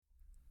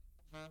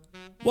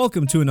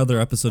Welcome to another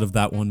episode of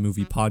That One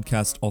Movie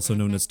Podcast, also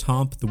known as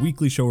Tomp, the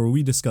weekly show where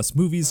we discuss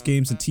movies,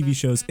 games, and TV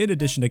shows in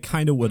addition to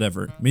kinda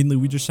whatever. Mainly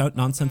we just shout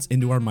nonsense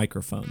into our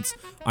microphones.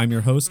 I'm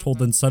your host,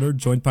 Holden Sutter,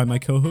 joined by my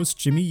co-host,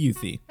 Jimmy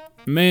Youthy.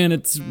 Man,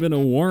 it's been a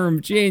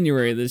warm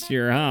January this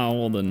year, huh,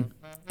 Holden?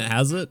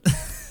 Has it?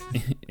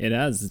 It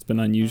has. It's been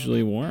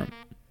unusually warm.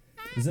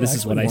 This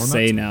is what I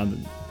say now.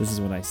 This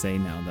is what I say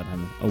now that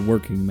I'm a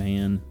working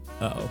man.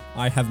 Uh-oh.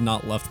 I have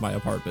not left my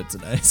apartment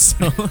today,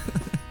 so...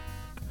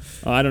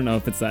 Oh, I don't know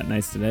if it's that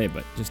nice today,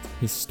 but just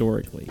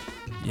historically.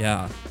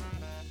 Yeah.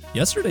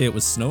 Yesterday it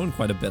was snowing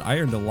quite a bit. I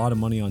earned a lot of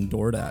money on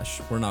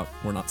DoorDash. We're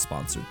not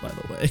sponsored, by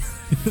the way.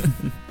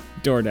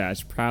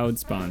 DoorDash, proud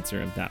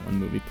sponsor of That One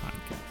Movie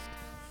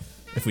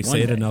Podcast. If we say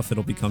it enough,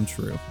 it'll become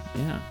true.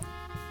 Yeah.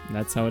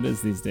 That's how it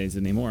is these days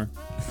anymore.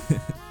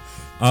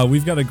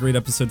 We've got a great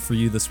episode for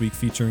you this week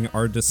featuring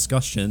our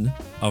discussion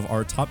of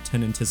our top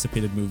 10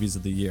 anticipated movies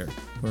of the year.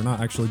 We're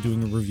not actually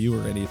doing a review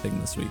or anything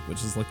this week,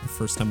 which is like the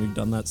first time we've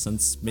done that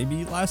since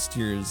maybe last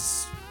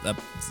year's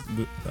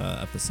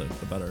episode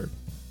about our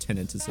 10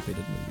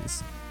 anticipated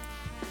movies.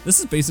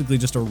 This is basically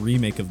just a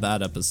remake of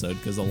that episode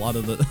because a lot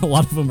of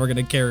them are going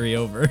to carry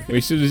over.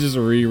 We should have just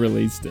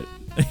re-released it.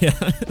 Yeah.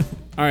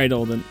 All right,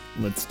 Holden,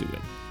 let's do it.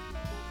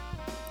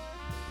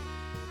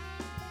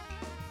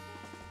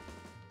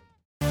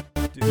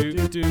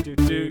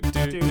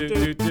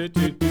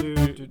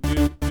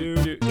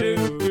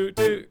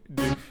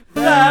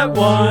 That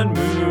One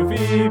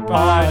Movie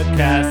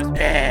Podcast.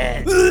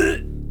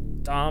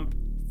 Tom.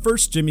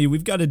 First, Jimmy,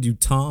 we've got to do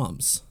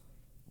Tom's.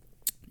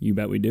 You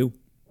bet we do.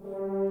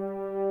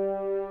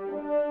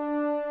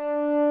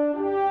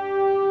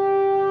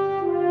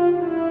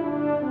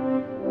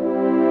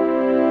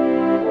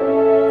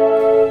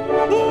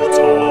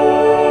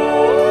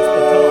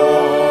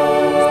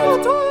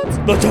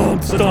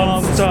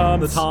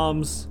 The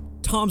Toms.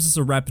 Tom's is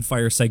a rapid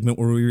fire segment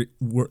where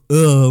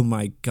oh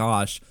my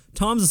gosh.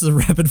 Tom's is a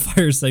rapid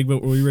fire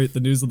segment where we rate the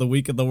news of the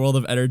week in the world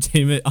of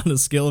entertainment on a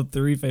scale of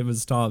three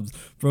famous Toms: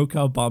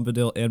 Brokaw,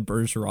 Bombadil, and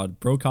Bergeron.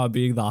 Brokaw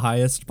being the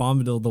highest,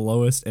 Bombadil the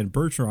lowest, and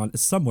Bergeron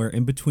is somewhere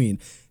in between.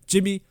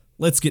 Jimmy,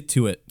 let's get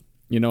to it.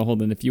 You know,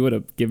 Holden, if you would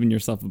have given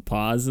yourself a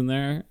pause in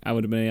there, I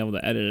would have been able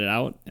to edit it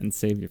out and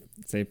save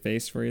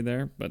face for you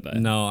there. But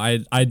no,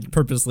 I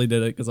purposely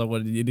did it because I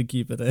wanted you to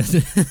keep it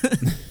in.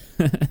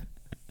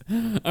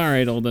 All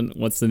right, Holden,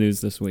 what's the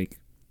news this week?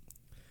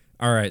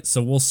 All right,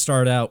 so we'll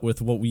start out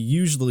with what we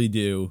usually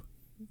do.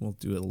 We'll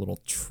do a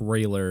little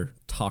trailer,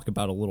 talk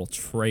about a little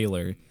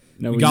trailer.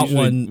 No,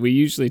 we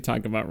usually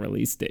talk about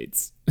release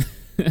dates.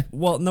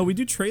 Well, no, we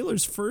do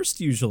trailers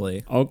first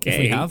usually. Okay. If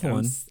we have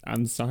one.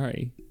 I'm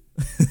sorry.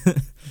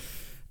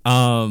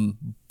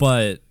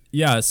 But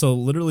yeah, so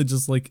literally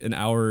just like an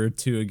hour or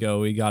two ago,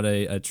 we got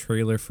a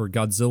trailer for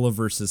Godzilla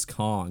vs.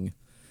 Kong.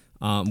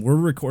 We're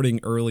recording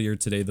earlier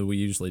today than we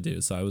usually do,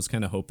 so I was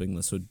kind of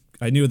hoping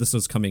I knew this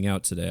was coming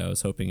out today. I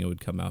was hoping it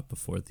would come out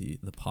before the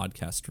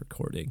podcast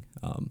recording.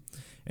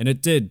 And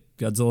it did.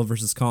 Godzilla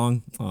vs.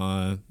 Kong,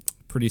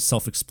 pretty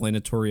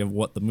self-explanatory of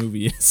what the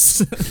movie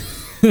is.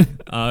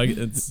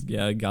 It's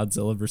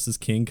Godzilla vs.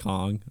 King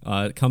Kong.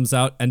 It comes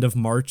out end of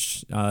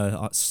March,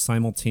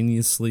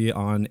 simultaneously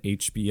on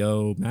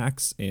HBO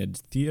Max and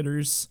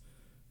theaters.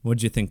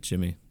 What'd you think,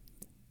 Jimmy?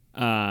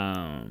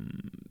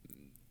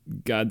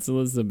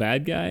 Godzilla's the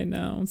bad guy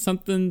now?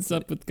 Something's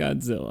up with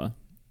Godzilla.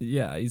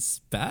 Yeah,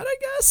 he's bad, I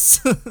guess.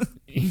 But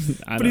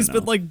he's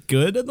been like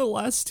good in the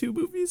last two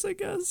movies, I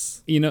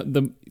guess. You know,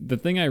 the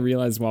thing I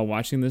realized while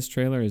watching this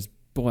trailer is,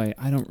 boy,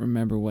 I don't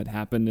remember what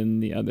happened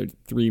in the other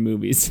three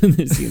movies in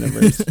this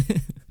universe.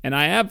 And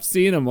I have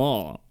seen them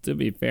all, to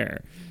be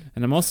fair.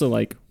 And I'm also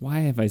like, why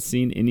have I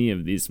seen any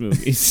of these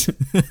movies?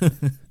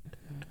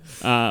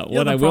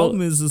 The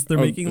problem is they're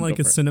making like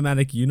a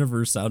cinematic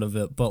universe out of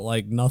it, but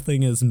like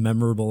nothing is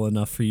memorable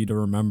enough for you to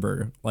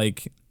remember.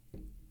 Like,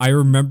 I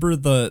remember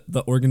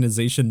the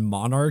organization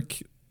Monarch.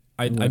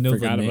 I know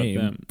the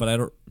name, but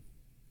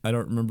I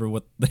don't remember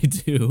what they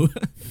do.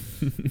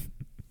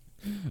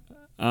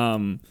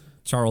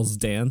 Charles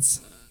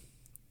Dance.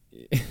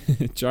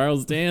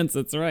 Charles Dance,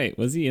 that's right.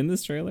 Was he in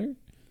this trailer?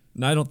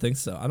 No, I don't think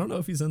so. I don't know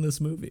if he's in this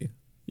movie.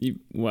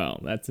 Well,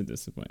 that's a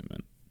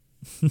disappointment.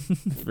 I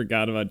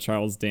forgot about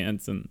Charles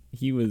Dance, and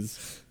he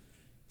was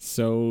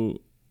so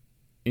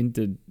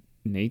into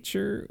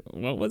nature.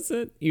 What was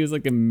it? He was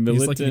like a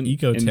militant. He's like an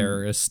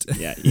eco-terrorist.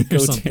 Yeah,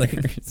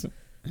 eco-terrorist.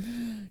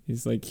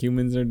 He's like,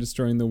 humans are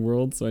destroying the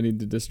world, so I need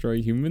to destroy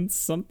humans.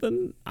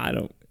 Something?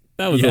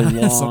 That was a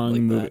long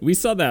like movie. We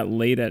saw that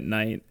late at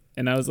night,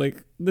 and I was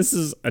like, this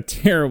is a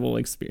terrible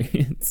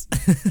experience.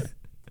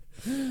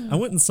 I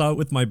went and saw it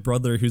with my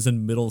brother who's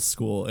in middle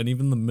school, and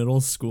even the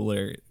middle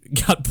schooler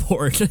got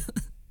bored.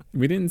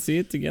 We didn't see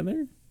it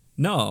together?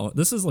 No,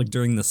 this is like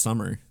during the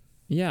summer.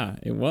 Yeah,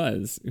 it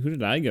was. Who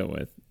did I go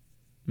with?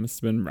 Must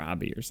have been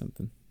Robbie or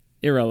something.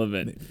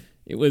 Irrelevant.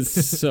 It was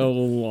so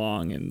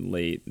long and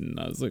late, and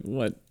I was like,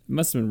 what?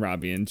 Must have been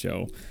Robbie and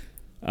Joe.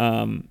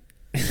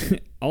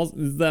 Also,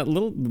 the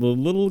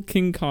little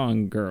King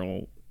Kong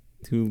girl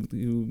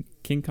who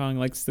King Kong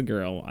likes the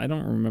girl. I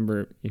don't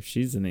remember if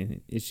she's in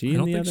anything. Is she I in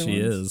don't the think other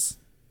she ones? is.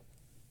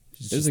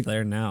 She's There's just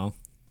there now.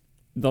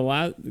 The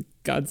last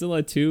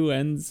Godzilla 2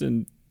 ends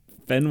in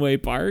Fenway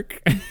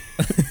Park.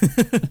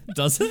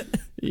 Does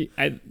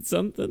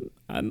it?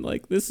 I'm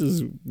like, this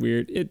is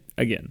weird. It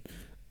again.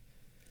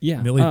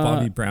 Yeah. Millie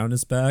Bobby Brown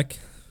is back.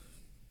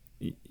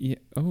 Yeah.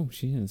 Oh,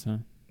 she is, huh?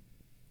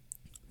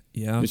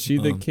 Yeah. Is she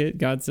the kid,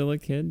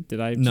 Godzilla kid? Did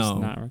I just No.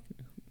 not?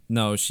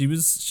 No, she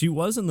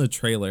was in the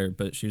trailer,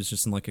 but she was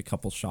just in like a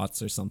couple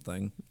shots or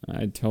something.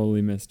 I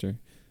totally missed her.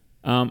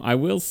 I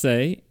will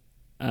say,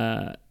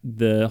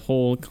 the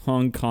whole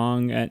Hong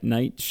Kong at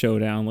night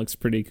showdown looks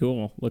pretty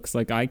cool. Looks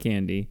like eye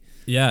candy.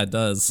 Yeah, it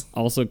does.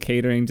 Also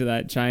catering to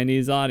that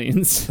Chinese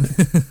audience.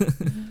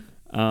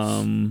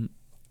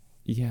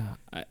 Yeah,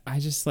 I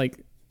just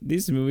like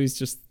these movies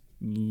just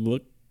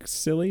look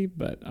silly,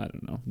 but I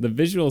don't know. The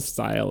visual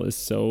style is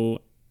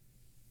so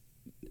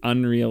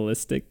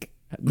unrealistic.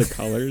 The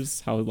colors,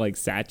 how like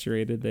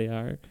saturated they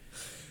are.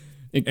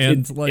 It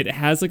has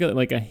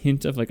like a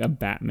hint of like a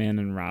Batman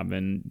and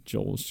Robin,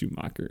 Joel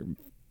Schumacher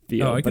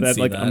feel, I can but at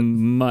see like that. a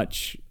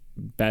much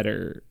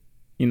better,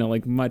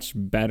 like much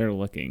better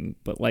looking,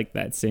 but like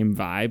that same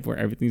vibe where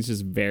everything's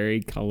just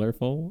very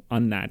colorful,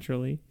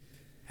 unnaturally.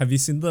 Have you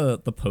seen the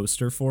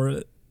poster for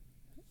it?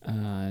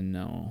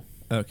 No.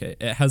 Okay,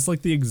 it has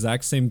like the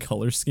exact same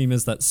color scheme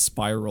as that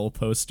Spiral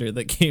poster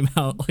that came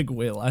out like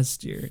way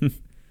last year.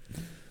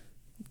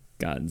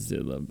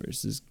 Godzilla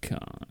versus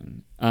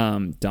Kong.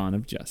 Dawn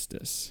of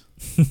Justice.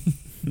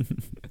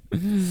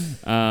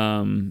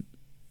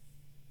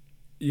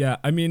 Yeah,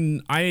 I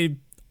mean,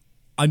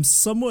 I'm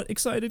somewhat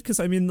excited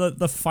because I mean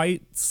the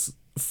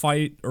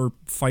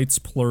fights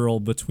plural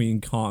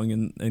between Kong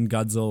and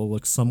Godzilla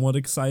looks somewhat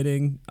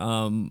exciting.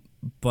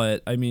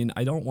 But I mean,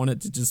 I don't want it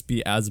to just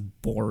be as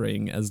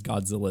boring as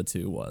Godzilla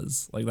 2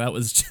 was. Like that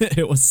was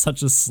it was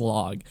such a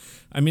slog.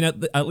 I mean,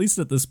 at least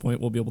at this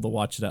point we'll be able to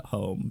watch it at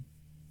home.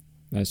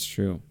 That's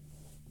true.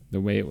 The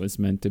way it was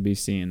meant to be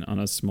seen on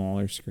a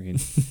smaller screen.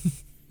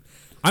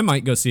 I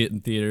might go see it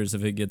in theaters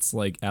if it gets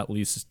like at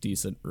least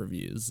decent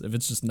reviews. If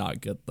it's just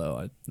not good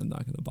though, I'm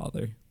not gonna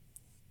bother.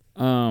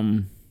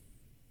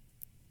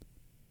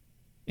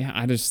 Yeah,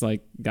 I just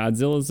like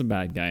Godzilla's a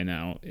bad guy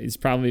now. He's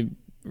probably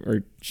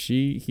or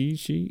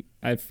she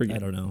I forget. I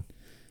don't know.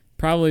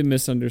 Probably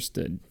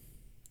misunderstood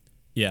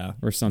Yeah,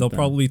 or something. they'll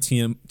probably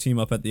team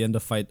up at the end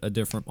to fight a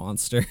different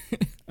monster.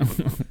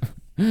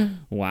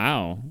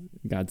 Wow.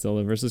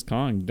 Godzilla versus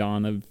Kong,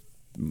 Dawn of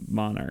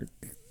Monarch.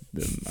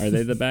 Are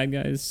they the bad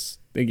guys?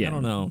 Again, I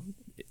don't know.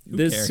 Who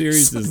This cares?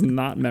 series is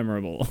not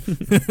memorable.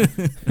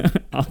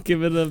 I'll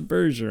give it a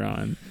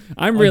Bergeron. I'm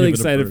I'll really give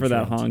it a excited for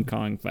that Bergeron, Hong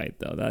Kong fight,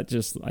 though. That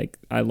just like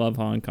I love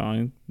Hong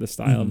Kong. The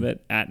style of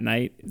it at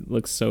night it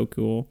looks so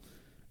cool.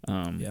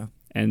 Yeah.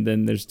 And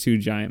then there's two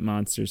giant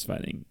monsters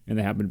fighting, and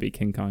they happen to be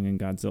King Kong and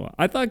Godzilla.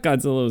 I thought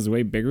Godzilla was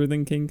way bigger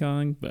than King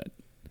Kong, but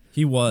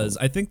He was.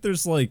 I think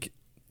there's like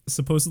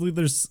supposedly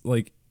there's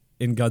like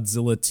in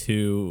Godzilla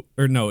 2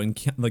 or no, in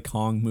the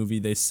Kong movie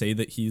they say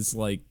that he's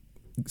like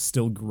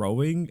still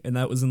growing, and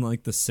that was in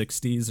like the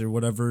 60s or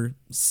whatever.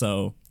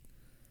 So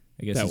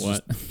I guess that he's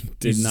what just,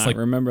 did he's just not like,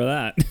 remember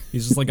that.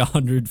 he's just like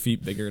 100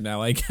 feet bigger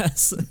now, I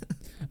guess.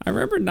 I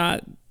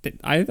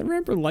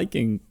remember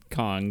liking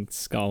Kong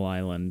Skull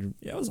Island.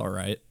 Yeah, it was all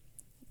right.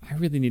 I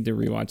really need to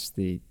rewatch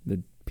the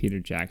Peter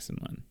Jackson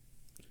one.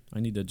 I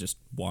need to just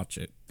watch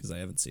it because I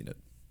haven't seen it.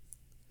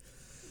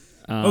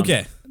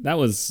 Okay, that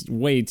was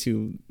way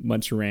too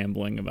much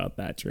rambling about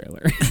that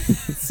trailer.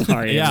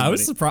 Sorry. Yeah, everybody. I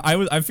was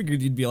surprised. I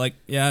figured you'd be like,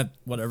 yeah,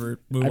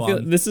 whatever, move I feel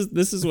on. this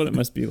is what it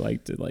must be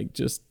like to like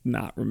just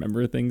not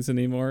remember things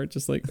anymore.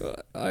 Just like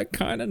I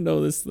kind of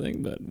know this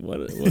thing, but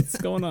what's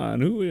going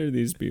on? Who are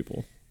these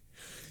people?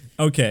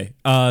 Okay,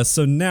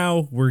 so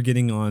now we're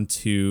getting on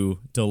to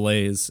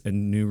delays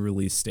and new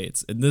release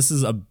dates. And this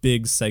is a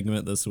big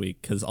segment this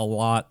week because a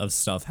lot of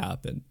stuff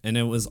happened. And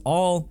it was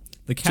all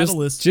the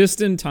catalyst.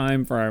 Just in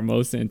time for our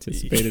most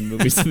anticipated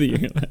movies of the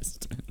year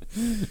list.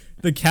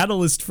 The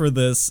catalyst for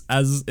this,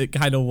 as it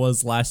kind of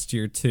was last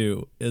year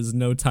too, is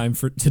No Time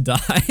to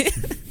Die.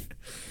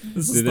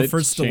 This is Did the it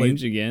first change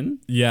delay. again?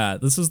 Yeah,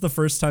 this is the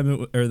first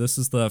time, this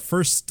is the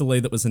first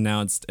delay that was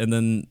announced, and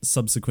then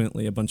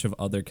subsequently a bunch of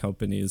other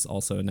companies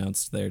also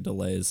announced their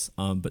delays.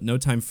 But No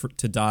Time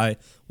to Die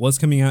was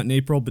coming out in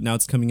April, but now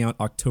it's coming out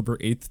October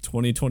 8th,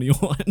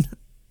 2021.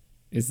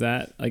 Is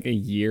that like a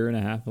year and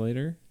a half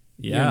later?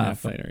 Year and a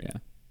half later, yeah.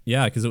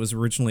 Yeah, because it was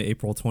originally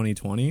April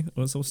 2020 it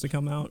was supposed to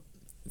come out.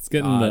 It's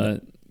getting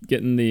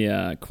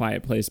the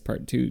Quiet Place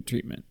Part 2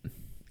 treatment.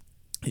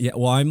 Yeah,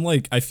 well,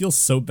 I feel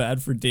so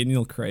bad for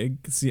Daniel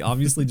Craig because he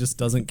obviously just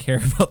doesn't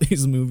care about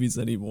these movies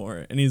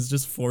anymore, and he's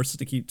just forced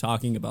to keep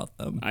talking about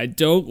them. I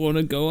don't want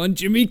to go on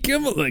Jimmy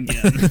Kimmel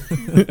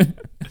again.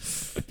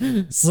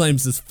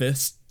 Slams his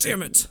fist.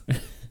 Damn it.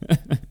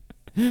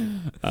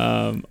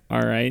 All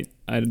right.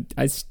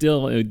 I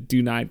still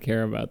do not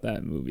care about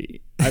that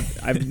movie.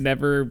 I've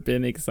never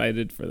been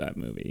excited for that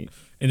movie.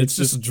 And it's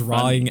just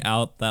drawing funny.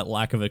 out that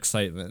lack of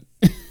excitement.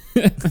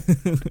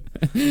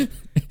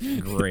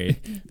 Great.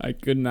 I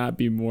could not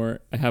be more.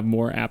 I have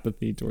more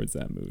apathy towards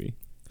that movie.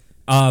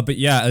 But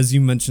yeah, as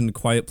you mentioned,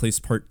 Quiet Place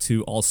Part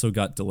 2 also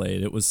got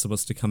delayed. It was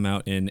supposed to come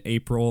out in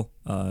April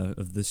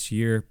of this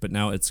year, but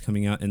now it's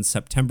coming out in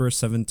September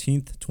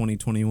 17th,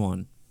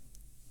 2021.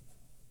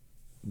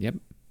 Yep.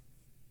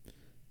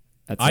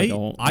 That's like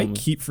I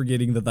keep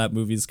forgetting that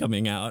movie's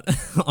coming out.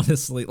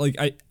 Honestly, like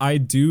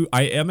I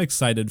am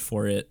excited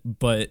for it,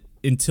 but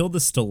until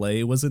this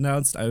delay was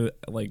announced,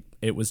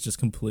 it was just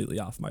completely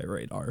off my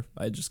radar.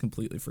 I had just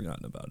completely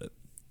forgotten about it.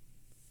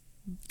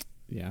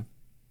 Yeah.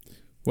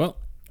 Well,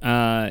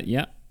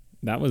 yeah,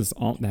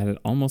 that had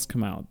almost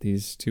come out.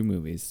 These two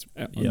movies.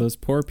 Yep. Those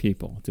poor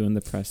people doing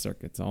the press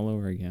circuits all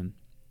over again.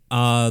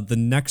 The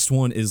next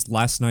one is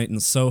Last Night in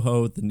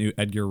Soho. The new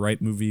Edgar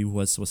Wright movie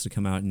was supposed to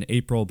come out in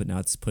April, but now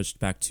it's pushed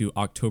back to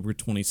October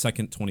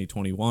 22nd,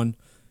 2021.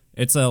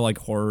 It's a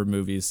horror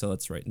movie, so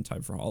it's right in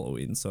time for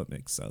Halloween, so it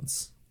makes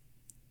sense.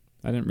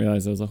 I didn't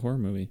realize it was a horror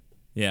movie.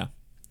 Yeah.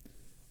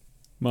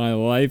 My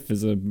life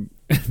is a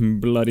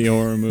bloody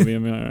horror movie.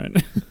 Am I right?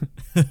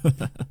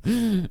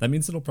 That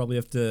means it'll probably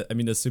have to,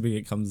 assuming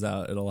it comes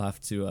out, it'll have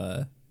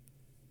to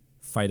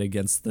fight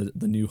against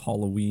the new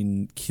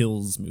Halloween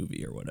Kills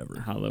movie or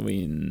whatever.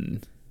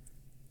 Halloween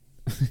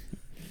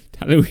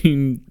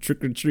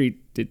trick or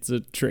treat. It's a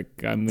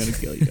trick. I'm gonna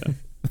kill you.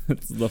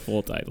 That's the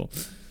full title.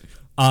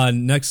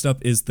 Next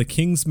up is The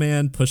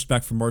Kingsman, pushed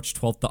back from March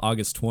 12th to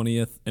August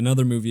 20th.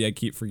 Another movie I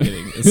keep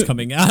forgetting is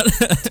coming out.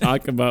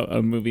 Talk about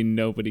a movie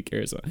nobody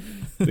cares about.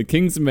 The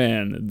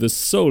Kingsman, the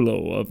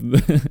solo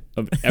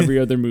of every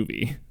other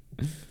movie.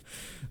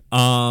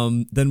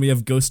 Then we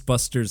have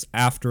Ghostbusters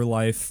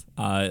Afterlife.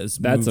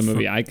 That's a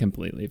movie I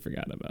completely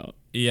forgot about.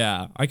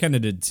 Yeah, I kind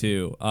of did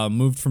too.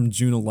 Moved from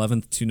June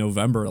 11th to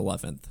November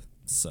 11th.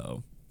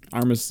 So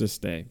Armistice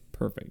Day,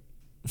 perfect.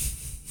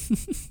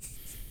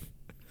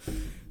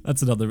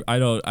 That's another. I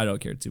don't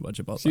care too much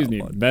about Excuse that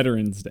me, one.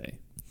 Veterans Day.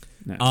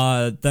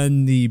 No.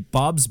 Then the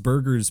Bob's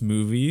Burgers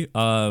movie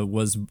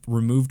was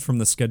removed from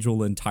the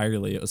schedule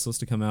entirely. It was supposed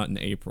to come out in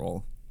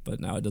April, but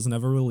now it doesn't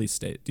have a release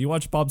date. Do you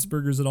watch Bob's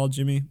Burgers at all,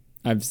 Jimmy?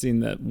 I've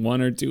seen that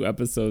 1 or 2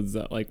 episodes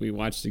that we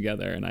watched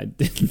together, and I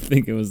didn't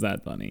think it was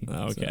that funny.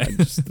 Oh, okay. So I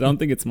just don't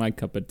think it's my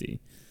cup of tea.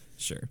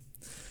 Sure.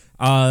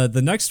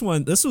 The next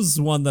one, this was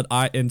one that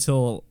I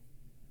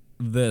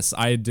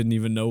didn't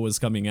even know was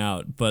coming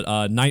out,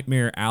 but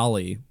Nightmare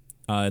Alley,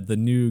 the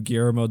new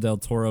Guillermo del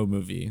Toro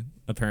movie,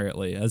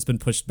 apparently has been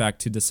pushed back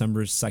to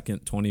December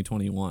 2nd,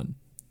 2021.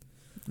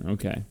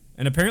 Okay.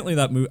 And apparently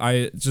that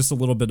movie, just a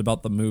little bit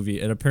about the movie.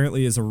 It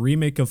apparently is a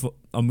remake of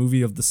a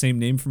movie of the same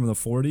name from the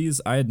 40s.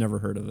 I had never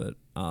heard of it.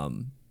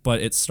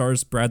 But it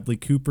stars Bradley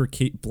Cooper,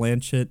 Cate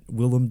Blanchett,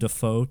 Willem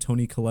Dafoe,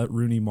 Toni Collette,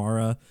 Rooney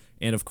Mara,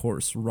 and of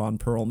course Ron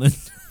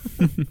Perlman.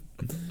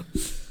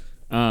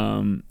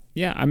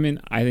 Yeah,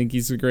 I think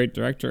he's a great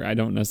director. I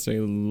don't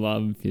necessarily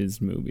love his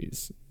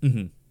movies.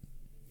 Mm-hmm.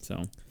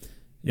 So,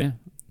 yeah.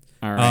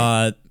 All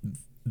right.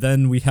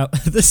 Then we have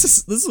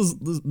this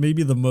was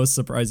maybe the most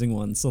surprising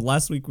one. So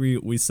last week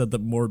we said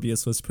that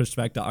Morbius was pushed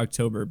back to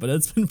October, but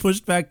it's been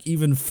pushed back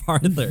even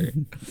farther.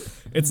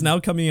 It's now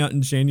coming out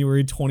in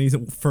January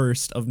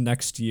 21st of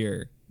next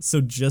year. So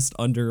just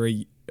under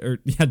a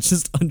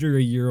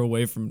year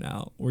away from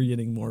now, we're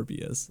getting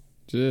Morbius.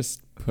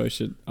 Just push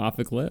it off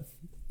a cliff.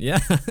 Yeah.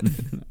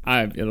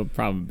 It'll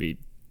probably be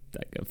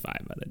like a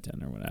 5 out of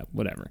 10 or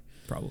whatever.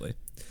 Probably.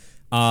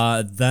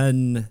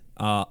 Then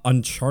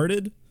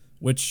Uncharted,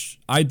 which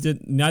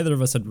neither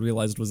of us had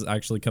realized was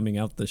actually coming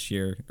out this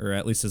year, or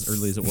at least as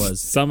early as it was.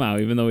 Somehow,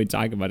 even though we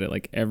talk about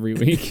it every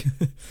week.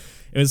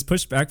 It was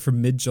pushed back from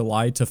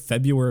mid-July to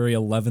February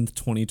 11th,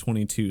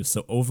 2022,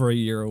 so over a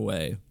year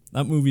away.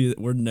 That movie,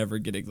 we're never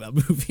getting that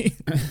movie.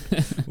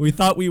 We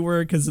thought we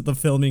were because of the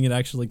filming had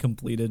actually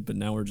completed, but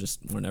now we're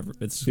never.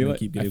 It's going to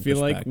keep getting pushed back.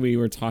 I feel like we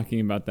were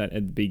talking about that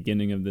at the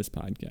beginning of this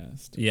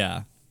podcast.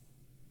 Yeah.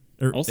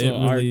 Also,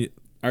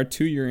 our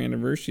 2-year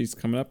anniversary is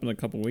coming up in a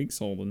couple weeks,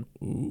 Holden.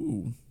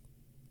 Ooh.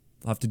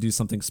 I'll have to do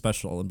something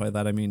special, and by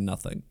that I mean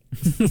nothing.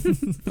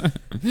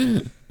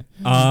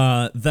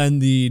 Then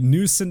the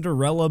new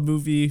Cinderella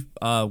movie,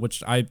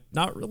 which I'm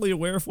not really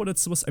aware of what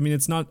it's supposed to...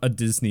 it's not a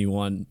Disney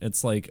one.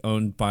 It's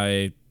owned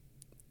by...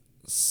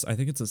 I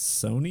think it's a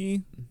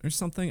Sony or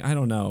something. I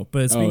don't know.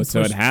 But it's being pushed.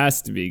 So it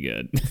has to be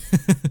good.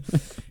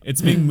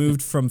 It's being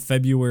moved from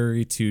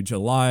February to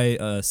July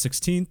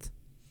 16th.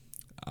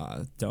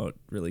 Don't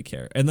really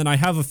care. And then I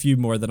have a few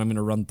more that I'm going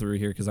to run through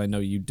here because I know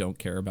you don't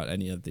care about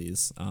any of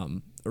these.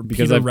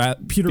 Because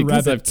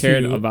I've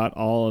cared about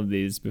all of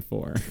these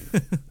before.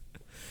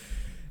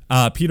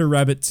 Peter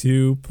Rabbit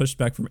 2 pushed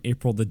back from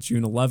April to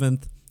June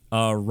 11th.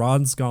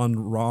 Ron's Gone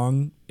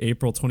Wrong,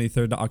 April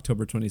 23rd to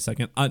October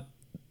 22nd.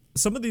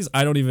 Some of these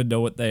I don't even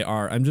know what they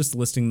are. I'm just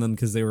listing them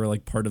because they were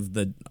part of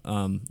the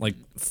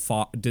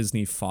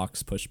Disney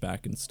Fox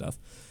pushback and stuff.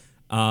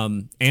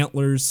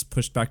 Antlers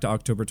pushed back to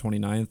October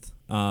 29th.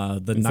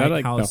 The Is Night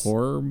that House, the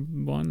horror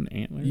one,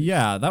 Antlers?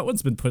 Yeah, that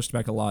one's been pushed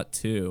back a lot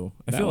too.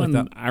 I feel like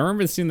that. I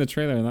remember seeing the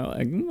trailer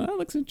and that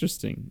looks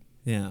interesting.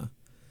 Yeah.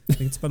 I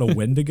think it's about a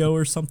Wendigo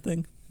or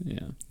something.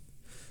 Yeah.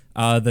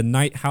 The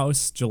Night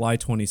House, July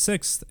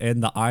 26th,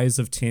 and The Eyes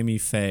of Tammy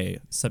Faye,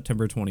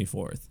 September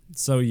 24th.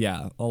 So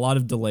yeah, a lot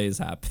of delays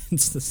happened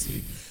this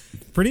week.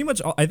 Pretty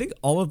much, I think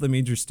all of the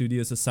major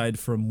studios, aside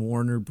from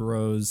Warner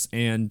Bros.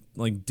 And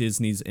like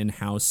Disney's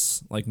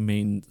in-house like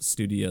main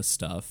studio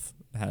stuff,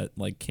 had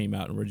like came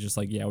out and we're just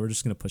like, yeah, we're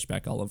just gonna push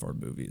back all of our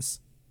movies.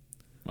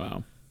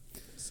 Wow.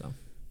 So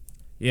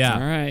yeah.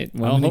 All right.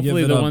 Well,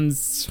 hopefully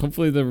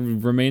the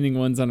remaining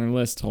ones on our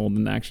list hold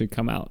and actually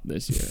come out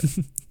this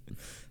year.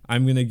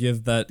 I'm going to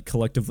give that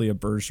collectively a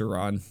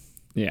Bergeron.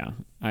 Yeah.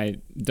 I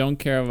don't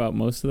care about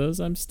most of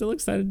those. I'm still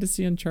excited to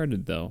see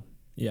Uncharted, though.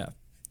 Yeah.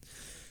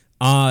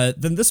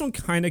 Then this one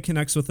kind of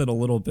connects with it a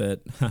little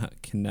bit.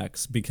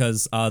 Connects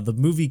because the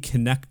movie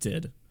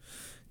Connected,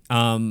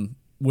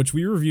 which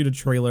we reviewed a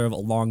trailer of a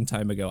long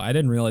time ago. I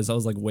didn't realize that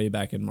was like way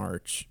back in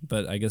March,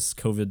 but I guess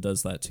COVID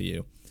does that to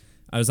you.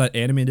 Was that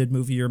animated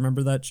movie? You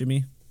remember that,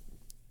 Jimmy?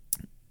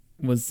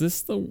 Was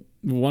this the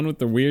one with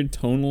the weird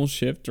tonal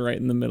shift right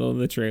in the middle of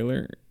the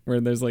trailer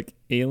where there's like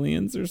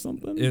aliens or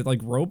something?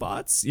 Like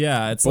robots?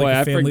 Yeah, it's like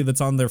a family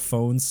that's on their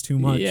phones too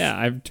much. Yeah,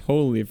 I've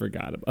totally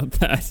forgot about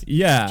that.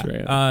 Yeah,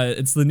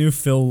 it's the new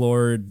Phil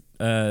Lord,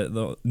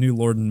 the new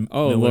Lord Miller.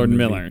 Oh, Lord movie.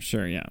 Miller,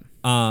 sure, yeah.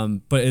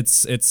 But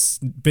it's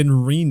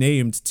been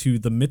renamed to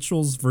The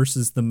Mitchells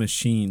versus the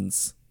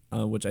Machines,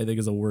 which I think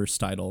is a worse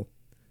title.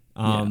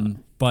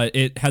 But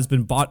it has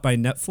been bought by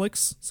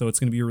Netflix, so it's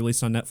going to be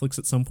released on Netflix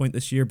at some point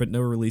this year, but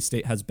no release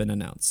date has been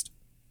announced.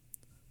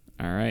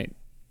 All right.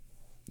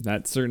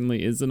 That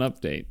certainly is an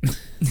update.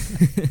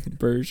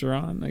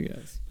 Bergeron, I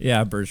guess.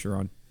 Yeah,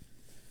 Bergeron.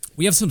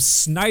 We have some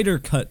Snyder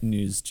Cut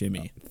news,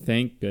 Jimmy.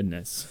 Thank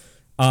goodness.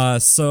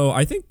 So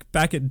I think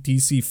back at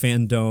DC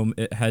Fandom,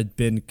 it had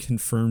been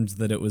confirmed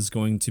that it was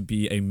going to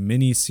be a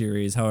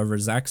mini-series. However,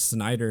 Zack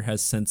Snyder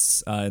has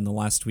since, in the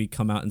last week,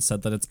 come out and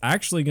said that it's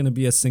actually going to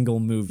be a single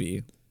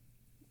movie.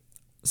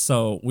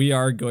 So we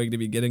are going to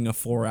be getting a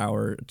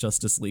 4-hour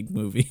Justice League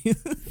movie.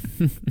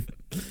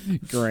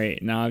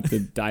 Great. Now I have to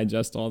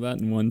digest all that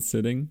in one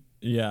sitting.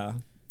 Yeah.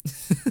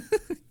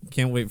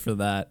 Can't wait for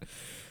that.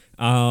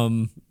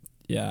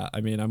 Yeah, I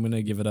mean, I'm going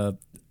to give it a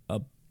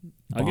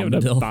I'll give it a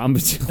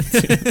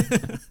Bombadil,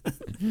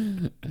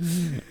 too.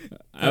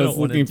 I was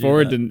looking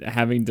forward to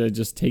having to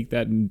just take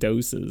that in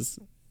doses.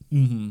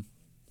 Mm-hmm.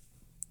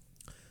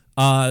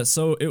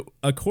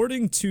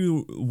 According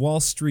to Wall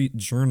Street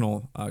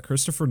Journal,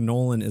 Christopher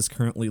Nolan is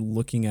currently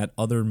looking at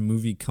other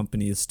movie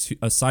companies to,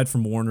 aside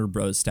from Warner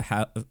Bros, to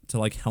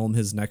helm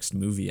his next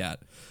movie at.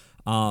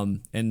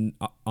 And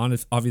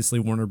obviously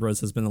Warner Bros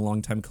has been a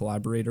longtime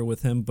collaborator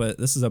with him, but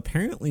this is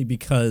apparently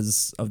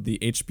because of the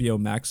HBO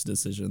Max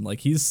decision.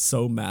 Like, he's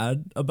so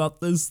mad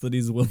about this that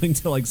he's willing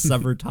to like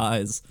sever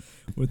ties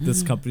with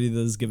this company that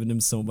has given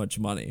him so much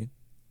money.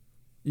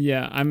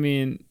 Yeah, I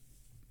mean,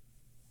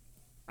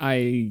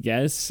 I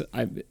guess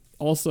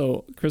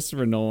also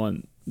Christopher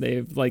Nolan,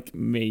 they've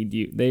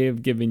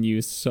given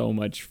you so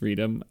much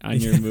freedom on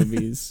your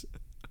movies.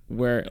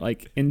 Where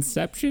like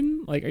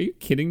Inception, like, are you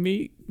kidding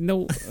me?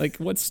 No, like,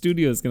 what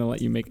studio is gonna let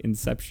you make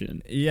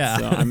Inception? Yeah.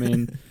 So I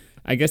mean,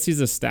 I guess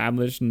he's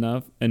established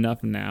enough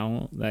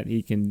now that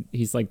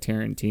he's like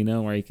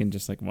Tarantino, where he can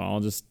just like, well,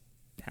 I'll just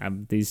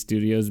have these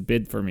studios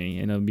bid for me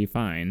and it'll be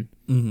fine.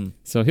 Mm-hmm.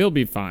 So he'll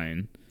be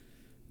fine.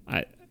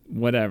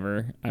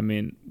 Whatever. I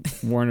mean,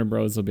 Warner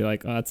Bros will be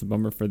like, oh, that's a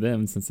bummer for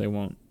them since they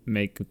won't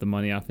make the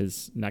money off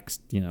his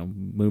next,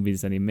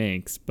 movies that he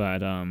makes.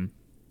 But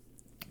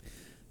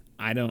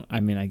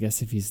I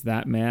guess if he's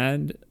that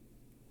mad,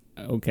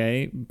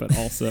 okay, but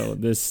also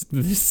this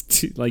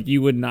like,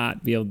 you would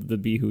not be able to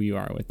be who you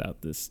are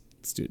without this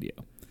studio.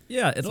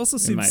 Yeah, it also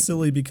seems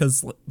silly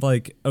because,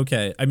 like,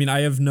 okay, I mean,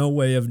 I have no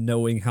way of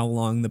knowing how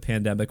long the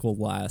pandemic will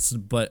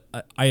last, but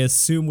I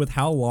assume with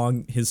how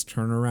long his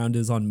turnaround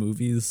is on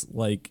movies,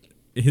 like,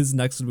 his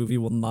next movie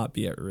will not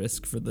be at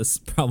risk for this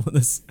problem,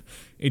 this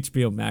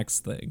HBO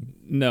Max thing.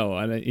 No,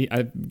 and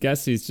I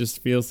guess he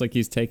just feels like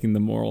he's taking the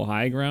moral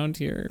high ground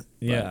here.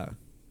 Yeah.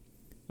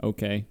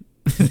 Okay.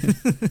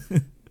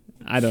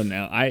 I don't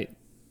know.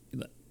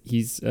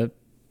 He's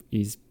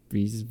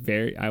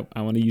very,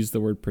 I want to use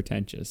the word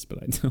pretentious,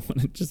 but I don't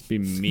want to just be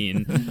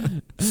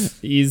mean.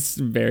 He's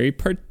very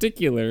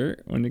particular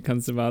when it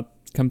comes to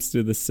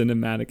the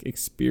cinematic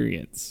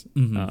experience.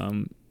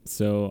 Mm-hmm.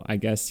 So I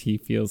guess he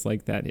feels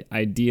like that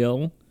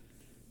ideal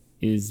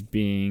is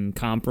being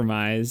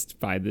compromised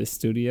by this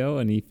studio,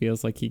 and he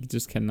feels like he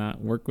just cannot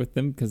work with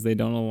them because they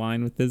don't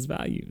align with his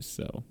values.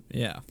 So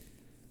yeah,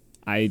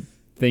 I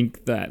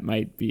think that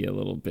might be a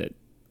little bit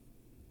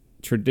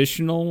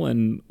traditional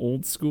and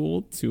old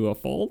school to a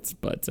fault,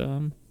 but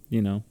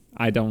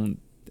I don't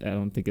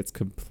think it's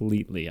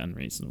completely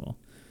unreasonable.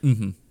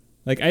 Mm-hmm.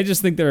 Like, I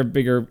just think there are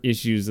bigger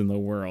issues in the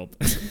world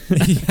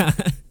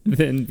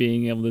than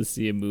being able to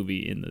see a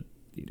movie in the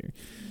theater.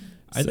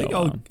 I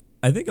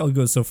think I'll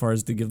go so far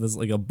as to give this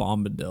like a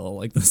Bombadil.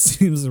 Like, this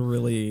seems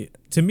really,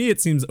 to me, it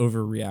seems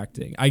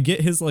overreacting. I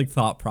get his like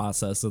thought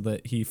process so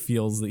that he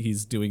feels that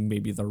he's doing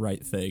maybe the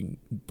right thing,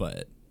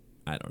 but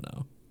I don't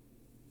know.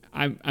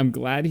 I'm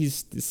glad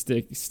he's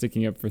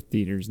sticking up for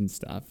theaters and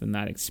stuff and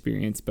that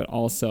experience, but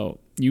also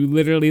you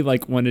literally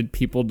like wanted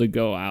people to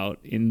go out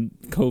in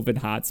COVID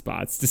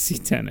hotspots to see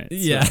Tenet.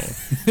 Yeah. So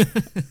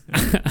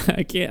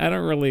I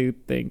don't really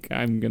think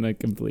I'm gonna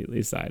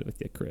completely side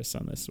with you, Chris,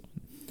 on this one.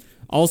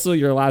 Also,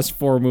 your last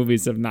 4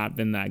 movies have not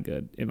been that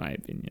good, in my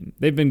opinion.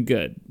 They've been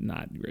good,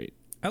 not great.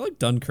 I like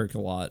Dunkirk a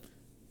lot.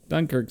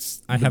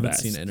 Dunkirk's I the haven't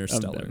best seen of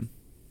Interstellar. them.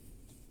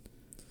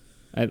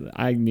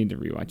 I need to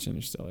rewatch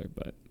Interstellar,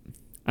 but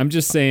I'm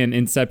just saying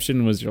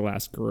Inception was your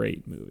last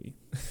great movie,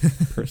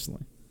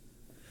 personally.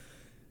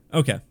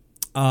 Okay.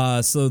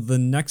 So the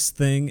next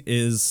thing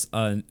is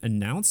an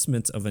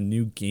announcement of a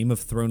new Game of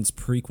Thrones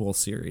prequel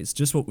series.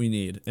 Just what we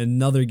need.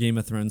 Another Game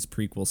of Thrones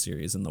prequel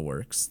series in the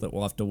works that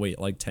we'll have to wait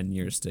like 10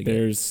 years to get.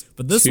 There's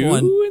but this 2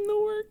 one in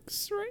the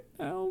works right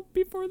now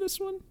before this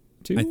one?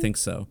 2? I think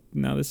so.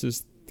 Now this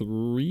is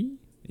 3?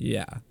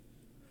 Yeah.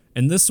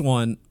 And this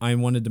one I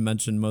wanted to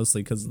mention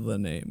mostly because of the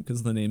name,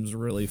 because the name's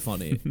really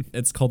funny.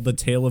 It's called The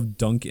Tale of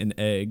Dunk and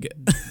Egg.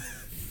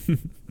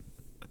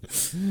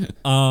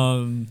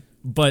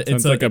 But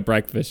Sounds it's like a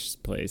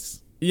breakfast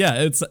place. Yeah,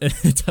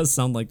 it does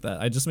sound like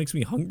that. It just makes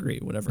me hungry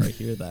whenever I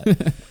hear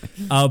that.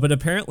 But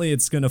apparently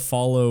it's going to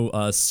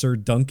follow Sir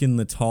Duncan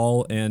the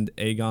Tall and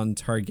Aegon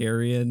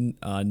Targaryen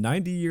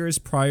 90 years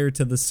prior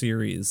to the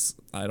series.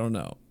 I don't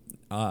know.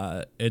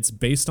 It's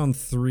based on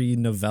 3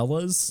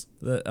 novellas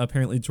that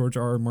apparently George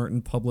R.R.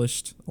 Martin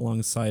published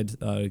alongside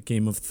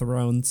Game of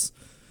Thrones.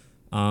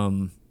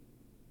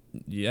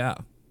 Yeah.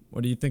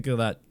 What do you think of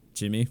that,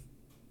 Jimmy?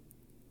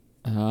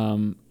 I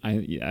don't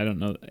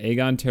know.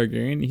 Aegon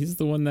Targaryen, he's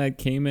the one that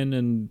came in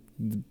and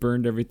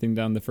burned everything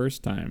down the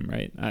first time,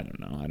 right? I don't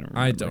know.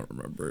 I don't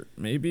remember.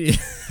 Maybe.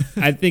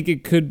 I think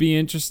it could be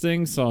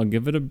interesting, so I'll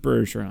give it a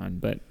Bergeron.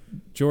 But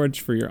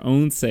George, for your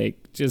own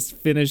sake, just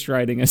finish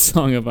writing A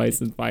Song of Ice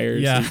and Fire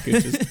so you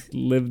could just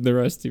live the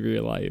rest of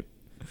your life.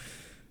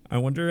 I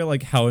wonder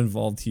like how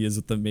involved he is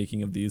with the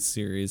making of these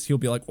series. He'll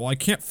be like, "Well, I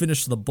can't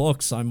finish the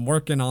books. I'm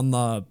working on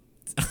the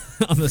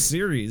on the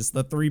series,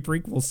 the 3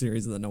 prequel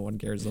series that no one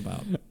cares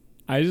about."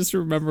 I just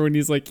remember when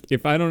he's like,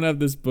 if I don't have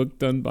this book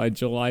done by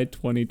July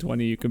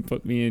 2020, you can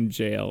put me in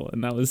jail.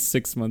 And that was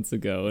 6 months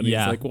ago. And he's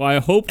like, well, I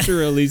hope to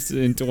release it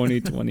in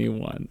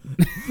 2021.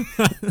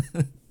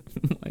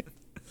 Like,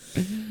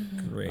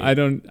 great.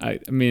 I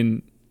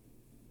mean,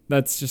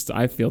 that's just,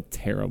 I feel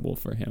terrible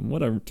for him.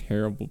 What a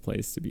terrible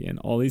place to be in.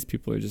 All these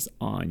people are just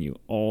on you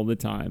all the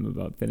time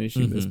about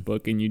finishing this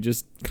book. And you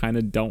just kind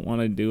of don't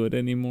want to do it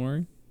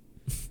anymore.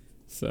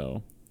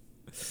 So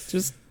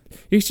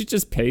you should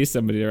just pay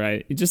somebody to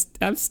write. You just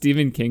have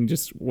Stephen King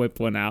just whip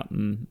one out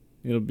and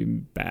it'll be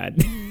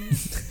bad.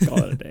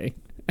 Call it a day.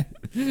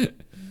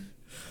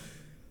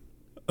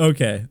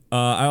 Okay.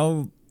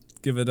 I'll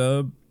give it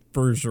a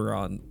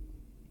Bergeron.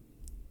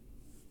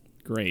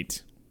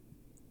 Great.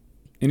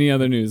 Any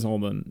other news,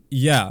 Holden?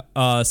 Yeah.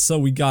 So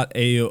we got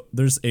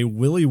there's a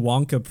Willy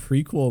Wonka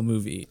prequel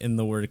movie in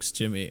the works,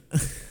 Jimmy.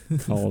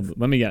 Called,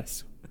 let me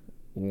guess,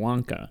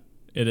 Wonka.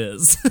 It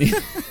is.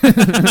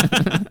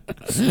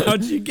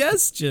 How'd you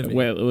guess, Jimmy?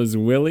 Well, it was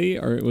Willy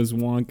or it was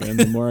Wonka, and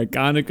the more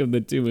iconic of the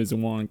two is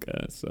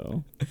Wonka.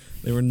 So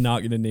they were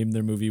not going to name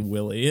their movie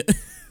Willy.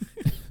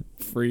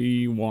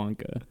 Free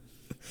Wonka.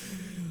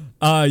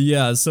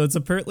 Yeah. So it's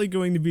apparently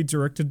going to be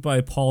directed by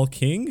Paul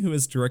King, who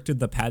has directed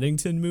the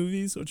Paddington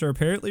movies, which are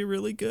apparently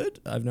really good.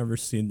 I've never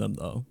seen them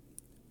though.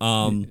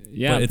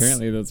 Yeah,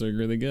 apparently those are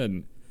really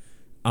good.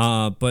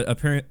 But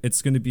apparently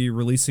it's going to be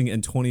releasing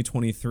in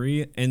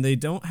 2023, and they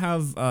don't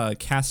have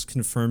cast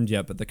confirmed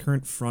yet, but the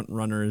current front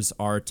runners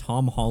are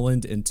Tom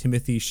Holland and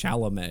Timothée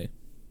Chalamet.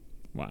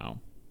 Wow.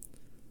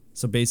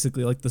 So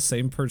basically like the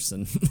same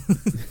person.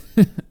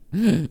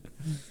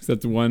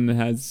 Except one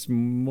has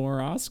more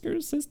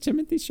Oscars. Has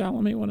Timothée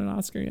Chalamet won an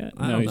Oscar yet?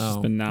 I don't he's know.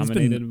 Just been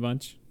nominated a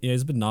bunch. Yeah,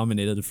 he's been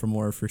nominated for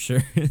more for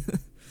sure.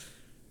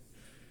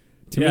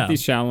 Timothée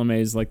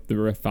Chalamet is like the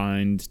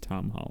refined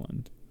Tom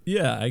Holland.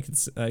 Yeah, I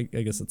guess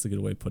that's a good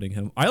way of putting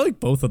him. I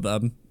like both of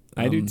them.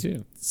 I do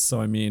too.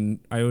 So I mean,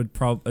 I would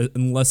probably,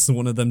 unless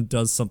one of them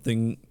does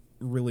something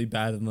really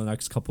bad in the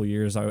next couple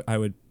years, I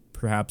would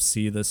perhaps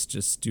see this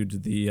just due to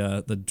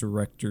the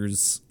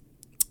director's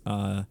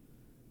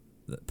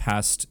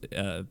past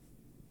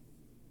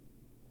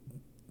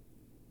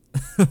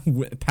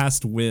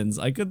past wins.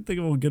 I couldn't think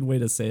of a good way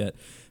to say it.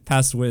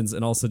 Past wins,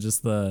 and also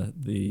just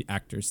the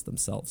actors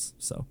themselves.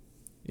 So,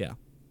 yeah.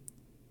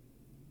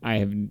 I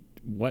have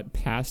what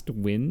past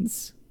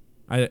wins?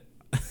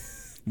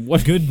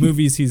 What good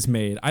movies he's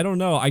made? I don't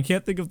know. I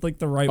can't think of like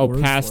the right word.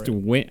 Oh, past for it.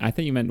 win. I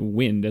thought you meant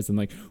wind, as in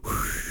like.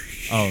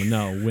 Oh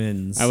no,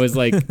 wins. I was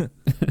like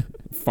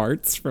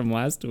farts from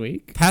last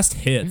week. Past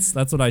hits.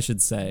 That's what I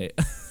should say.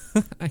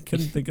 I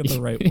couldn't think of the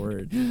right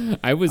word.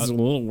 I was a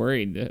little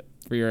worried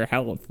for your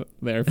health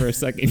there for a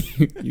second.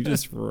 You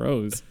just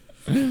froze.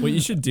 What you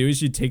should do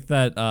is you take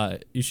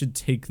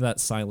that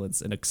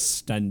silence and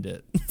extend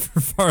it for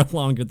far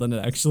longer than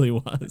it actually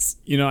was.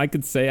 You know, I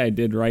could say I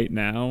did right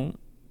now,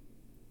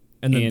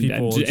 And then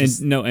people will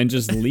just... and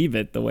just leave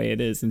it the way it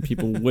is, and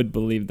people would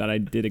believe that I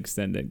did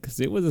extend it because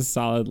it was a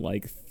solid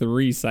like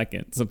 3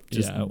 seconds of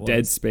just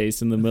dead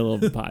space in the middle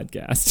of the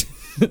podcast.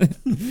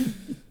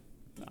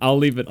 I'll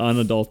leave it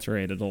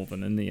unadulterated,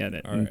 Olvin, in the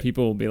edit, and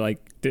people will be like,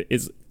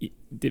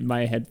 "Did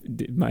my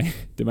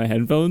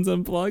headphones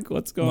unplug?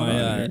 What's going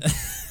on here?"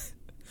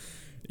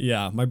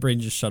 Yeah, my brain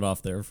just shut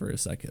off there for a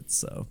second.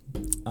 So,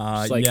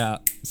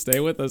 stay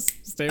with us.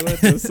 Stay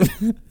with us.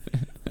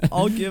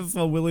 I'll give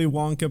a Willy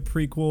Wonka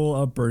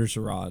prequel a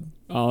Bergeron.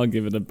 I'll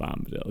give it a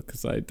Bombadil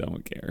because I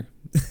don't care,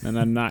 and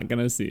I'm not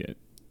gonna see it.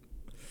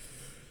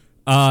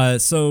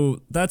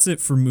 So that's it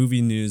for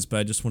movie news, but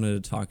I just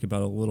wanted to talk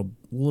about a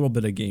little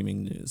bit of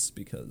gaming news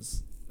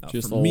because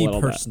for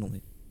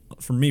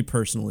me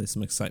personally,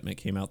 some excitement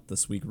came out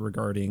this week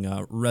regarding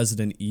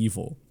Resident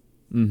Evil.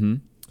 Mm-hmm.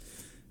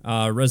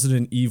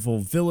 Resident Evil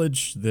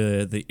Village,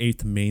 the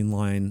 8th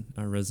mainline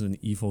Resident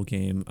Evil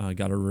game,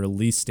 got a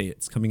release date.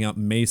 It's coming out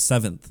May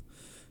 7th,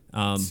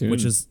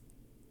 which is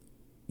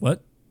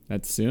what?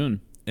 That's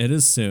soon. It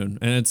is soon,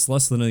 and it's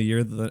less than a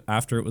year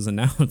after it was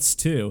announced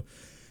too.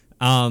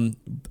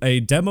 A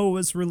demo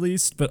was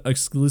released, but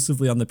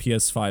exclusively on the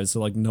PS5, so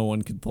like no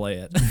one could play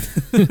it.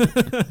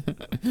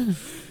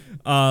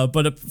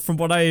 But from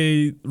what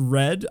I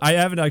read, I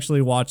haven't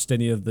actually watched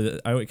any of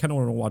the. I kind of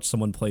want to watch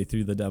someone play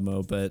through the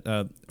demo, but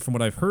from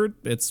what I've heard,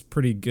 it's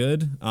pretty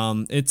good.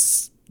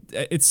 It's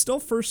still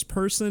first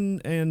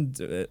person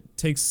and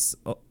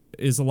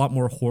is a lot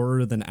more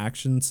horror than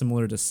action,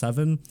 similar to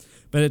 7.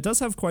 But it does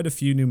have quite a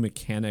few new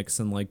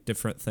mechanics and like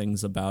different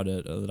things about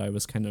it that I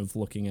was kind of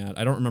looking at.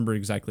 I don't remember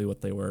exactly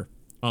what they were.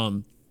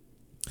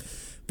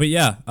 But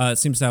yeah, it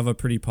seems to have a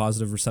pretty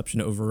positive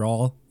reception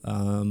overall.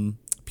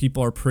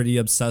 People are pretty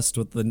obsessed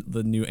with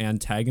the new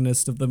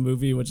antagonist of the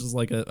movie, which is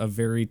like a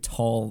very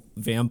tall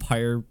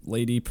vampire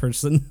lady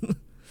person.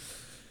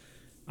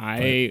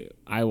 I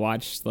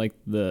watched like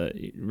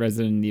the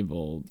Resident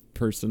Evil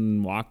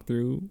person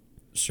walkthrough.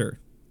 Sure.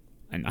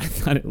 And I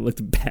thought it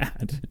looked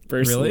bad,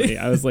 personally. Really?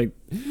 I was like,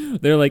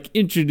 they're like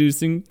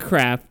introducing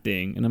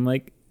crafting. And I'm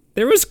like,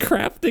 there was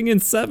crafting in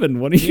 7.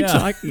 What are you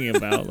talking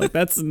about? Like,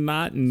 that's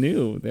not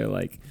new. They're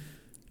like,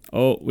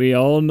 oh, we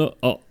all know.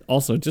 Oh,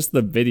 also, just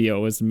the video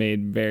was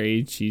made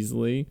very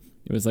cheesily.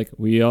 It was like,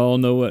 we all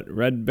know what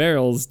red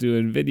barrels do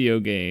in video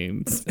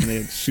games. And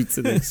then it shoots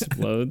and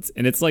explodes.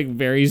 And it's like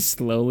very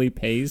slowly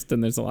paced.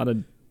 And there's a lot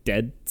of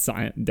dead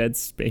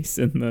space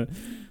in the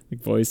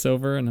like,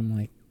 voiceover. And I'm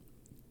like,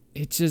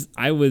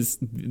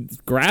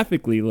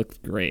 graphically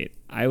looked great.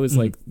 I was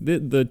like,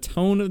 the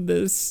tone of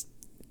this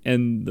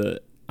and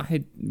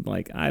I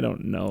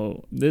don't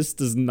know. This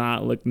does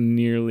not look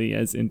nearly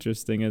as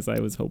interesting as I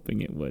was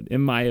hoping it would,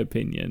 in my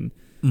opinion.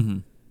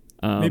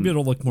 Mm-hmm. Maybe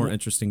it'll look more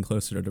interesting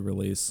closer to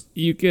release.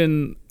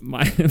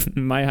 My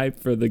hype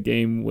for the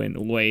game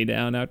went way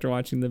down after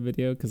watching the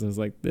video because I was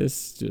like,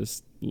 this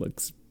just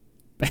looks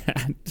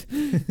bad.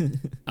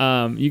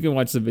 You can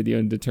watch the video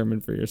and determine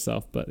for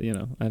yourself, but I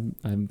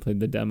haven't played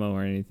the demo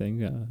or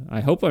anything. I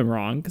hope I'm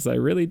wrong because I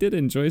really did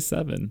enjoy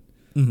 7.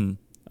 Mm-hmm.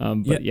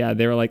 But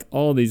they were like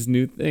all these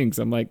new things.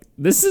 I'm like,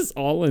 this is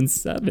all in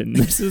 7.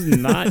 This is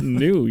not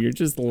new. You're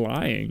just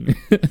lying.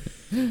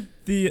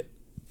 You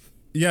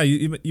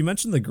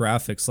mentioned the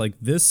graphics. Like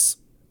this,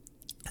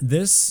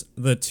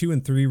 the 2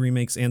 and 3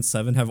 remakes and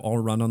 7 have all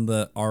run on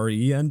the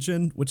RE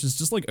engine, which is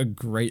just like a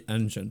great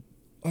engine.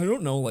 I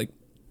don't know, like,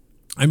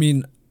 I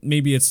mean,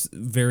 maybe it's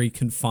very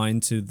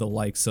confined to the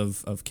likes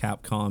of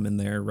Capcom and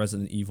their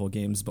Resident Evil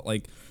games, but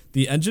like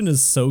the engine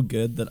is so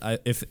good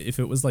that if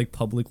it was like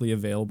publicly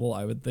available,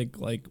 I would think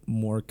like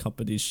more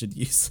companies should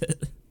use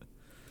it.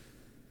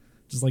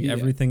 Just like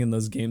everything in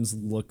those games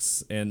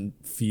looks and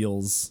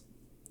feels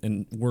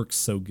and works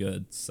so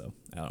good. So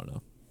I don't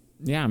know.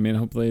 Yeah, I mean,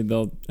 hopefully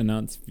they'll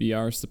announce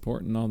VR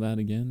support and all that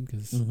again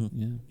because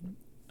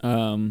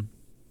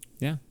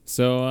yeah.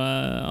 So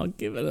I'll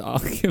give it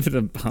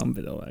a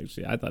Bombadil.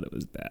 Actually, I thought it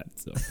was bad.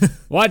 So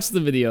watch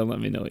the video and let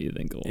me know what you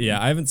think. Yeah,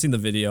 I haven't seen the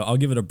video. I'll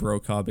give it a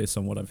Brokaw based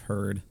on what I've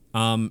heard.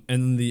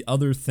 And the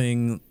other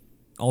thing,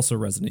 also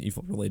Resident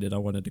Evil related, I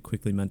wanted to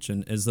quickly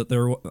mention is that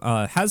there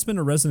has been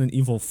a Resident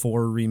Evil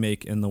 4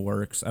 remake in the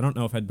works. I don't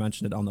know if I'd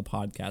mentioned it on the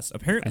podcast.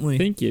 Apparently, I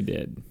think you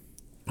did.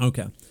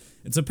 Okay,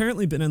 it's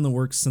apparently been in the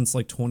works since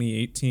like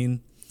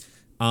 2018.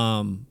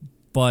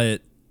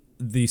 But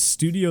the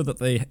studio that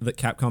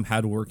Capcom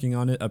had working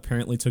on it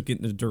apparently took it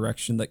in a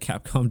direction that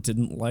Capcom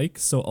didn't like,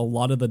 so a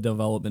lot of the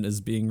development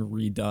is being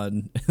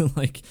redone,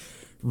 like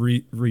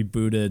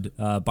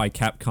rebooted by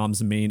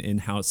Capcom's main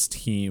in-house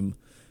team.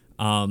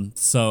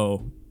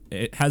 So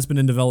it has been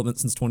in development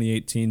since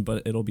 2018,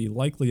 but it'll be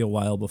likely a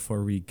while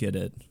before we get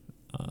it,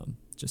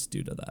 just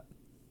due to that.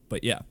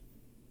 But yeah,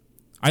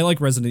 I like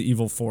Resident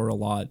Evil 4 a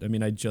lot. I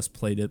mean, I just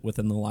played it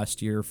within the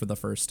last year for the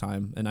first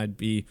time, and I'd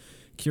be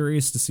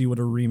curious to see what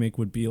a remake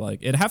would be like.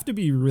 It'd have to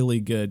be really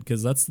good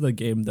because that's the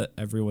game that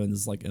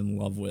everyone's like in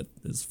love with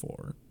is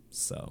 4.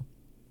 So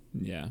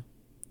yeah,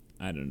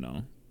 I don't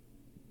know.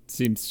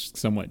 Seems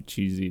somewhat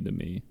cheesy to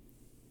me.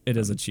 It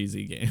is a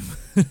cheesy game.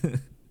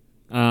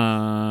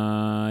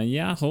 Yeah,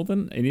 yeah,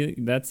 Holden,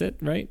 that's it,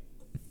 right?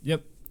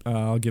 Yep.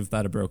 I'll give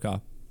that a Brokaw.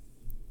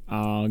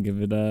 I'll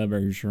give it a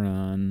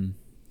Bergeron.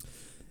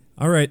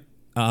 All right.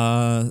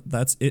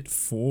 That's it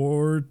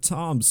for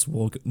Tom's.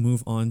 We'll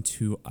move on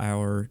to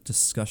our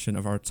discussion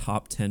of our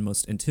top 10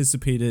 most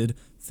anticipated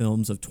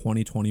films of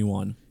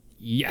 2021.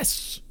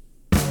 Yes.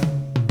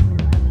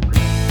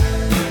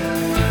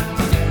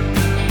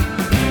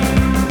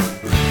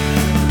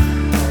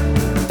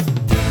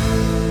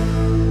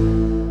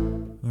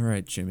 All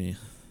right, Jimmy.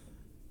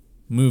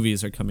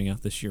 Movies are coming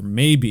out this year.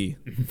 Maybe.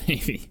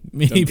 Maybe.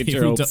 Maybe. Don't get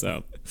your hopes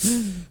up.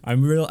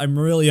 I'm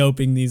really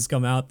hoping these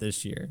come out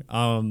this year.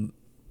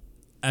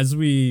 As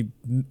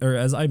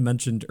I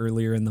mentioned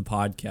earlier in the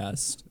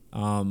podcast,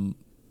 a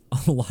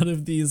lot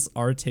of these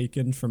are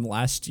taken from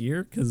last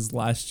year, because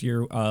last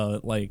year, I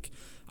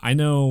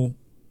don't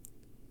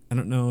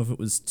know if it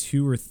was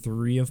 2 or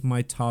 3 of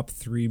my top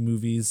 3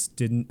 movies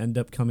didn't end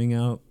up coming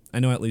out. I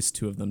know at least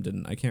 2 of them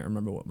didn't. I can't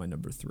remember what my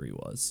number 3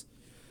 was.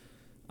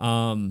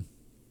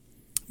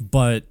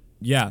 But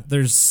yeah,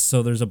 there's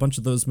a bunch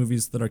of those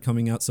movies that are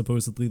coming out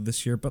supposedly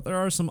this year, but there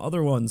are some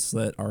other ones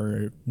that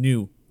are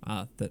new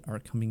that are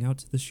coming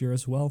out this year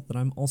as well that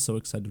I'm also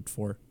excited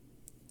for.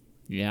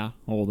 Yeah,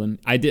 Holden.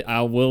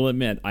 I will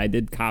admit, I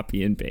did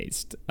copy and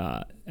paste,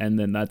 and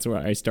then that's where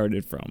I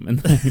started from, and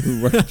I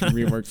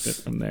reworked it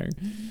from there.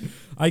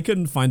 I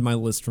couldn't find my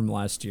list from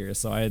last year,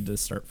 so I had to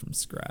start from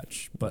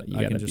scratch. But You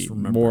I gotta can just be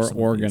remember more some of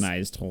these.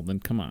 organized, Holden.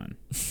 Come on.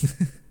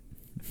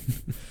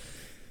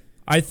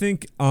 I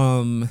think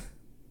to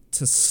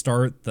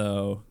start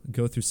though,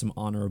 go through some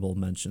honorable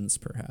mentions,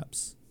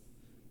 perhaps.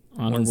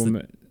 Ones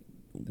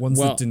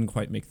that didn't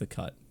quite make the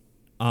cut.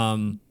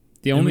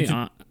 The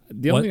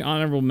only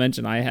honorable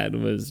mention I had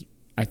was,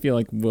 I feel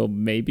like will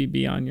maybe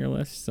be on your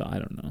list, so I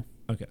don't know.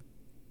 Okay.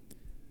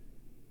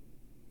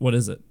 What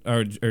is it?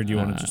 Or do you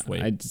want to just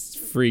wait?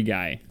 Free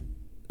Guy.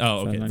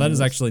 Oh, okay. That is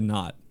actually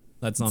not.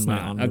 That's on my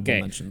honorable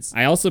mentions.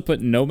 I also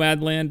put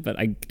Nomadland, but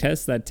I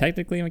guess that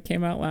technically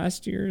came out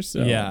last year,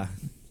 so yeah.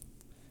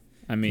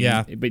 I mean,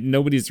 yeah. But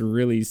nobody's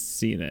really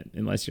seen it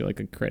unless you're like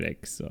a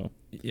critic, so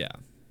yeah.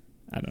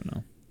 I don't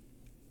know.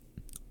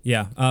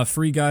 Yeah,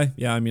 Free Guy.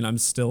 Yeah, I mean, I'm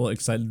still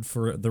excited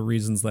for the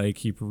reasons that I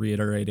keep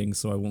reiterating,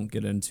 so I won't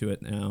get into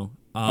it now.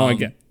 I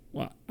guess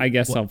what?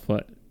 I'll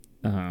put.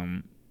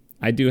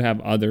 I do have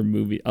other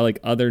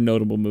other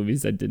notable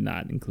movies that did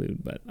not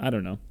include, but I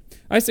don't know.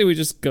 I say we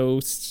just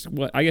go.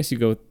 I guess you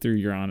go through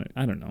your honor.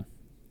 I don't know.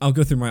 I'll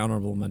go through my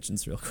honorable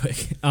mentions real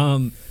quick.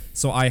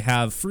 So I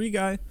have Free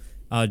Guy,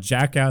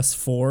 Jackass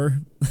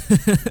 4.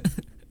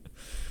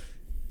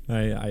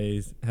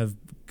 I have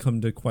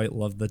come to quite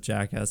love the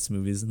Jackass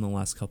movies in the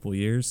last couple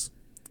years.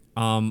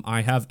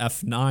 I have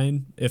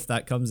F9 if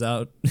that comes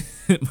out.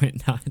 It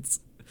might not.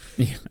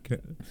 Yeah. I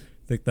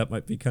think that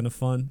might be kind of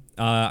fun.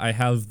 I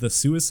have the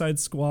Suicide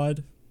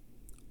Squad,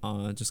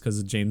 just because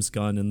of James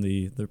Gunn and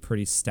the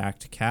pretty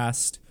stacked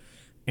cast.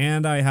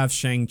 And I have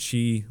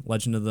Shang-Chi,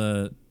 Legend of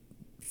the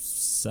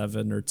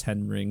 7 or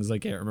 10 Rings. I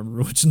can't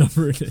remember which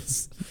number it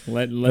is.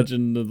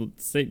 Legend of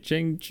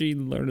Shang-Chi,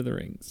 Lord of the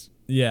Rings.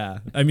 Yeah,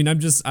 I mean,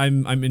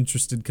 I'm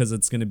interested because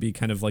it's going to be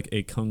kind of like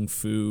a kung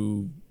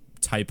fu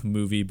type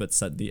movie, but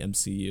set in the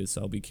MCU.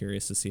 So I'll be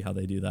curious to see how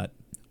they do that.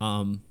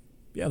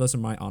 Yeah, those are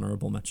my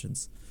honorable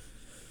mentions.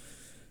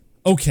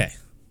 Okay,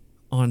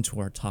 on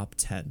to our top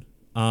 10.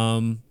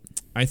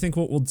 I think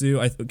what we'll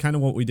do, kind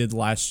of what we did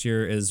last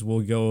year, is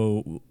we'll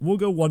go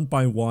one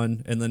by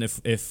one, and then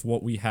if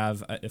what we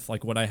have, if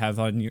like what I have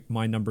on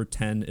my number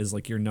 10 is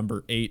like your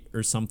number 8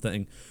 or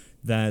something,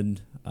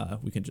 then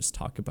we can just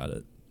talk about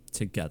it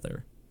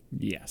together.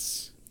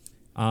 Yes.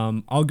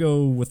 I'll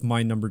go with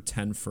my number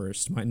 10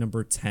 first. My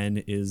number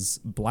 10 is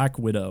Black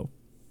Widow.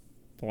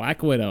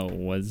 Black Widow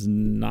was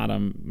not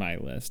on my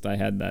list. I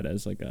had that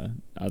as like a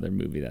other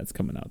movie that's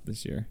coming out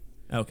this year.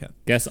 Okay.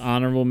 Guess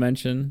honorable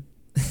mention.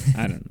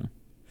 I don't know.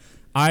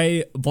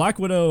 Black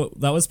Widow,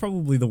 that was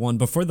probably the one.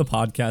 Before the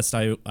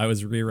podcast, I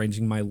was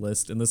rearranging my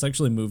list, and this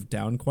actually moved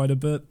down quite a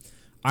bit.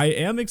 I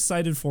am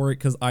excited for it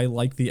because I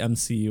like the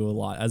MCU a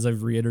lot, as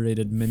I've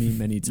reiterated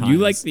many times. You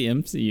like the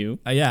MCU?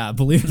 Yeah,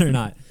 believe it or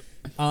not.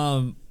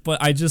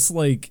 But I just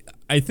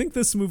I think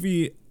this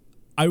movie,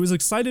 I was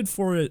excited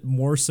for it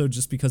more so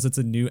just because it's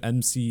a new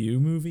MCU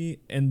movie,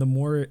 and the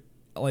more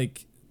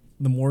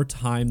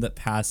time that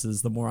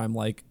passes, the more I'm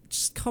like,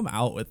 just come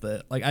out with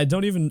it. Like, I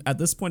don't even, at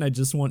this point, I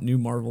just want new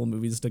Marvel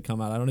movies to come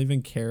out. I don't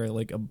even care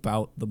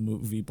about the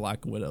movie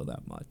Black Widow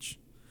that much.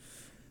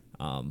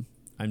 I'm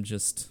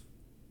just,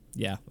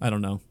 yeah, I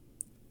don't know.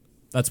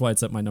 That's why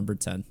it's at my number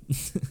 10.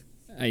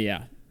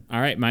 Yeah.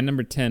 All right, my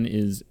number 10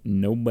 is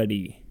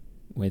Nobody.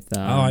 With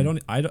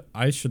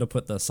I should have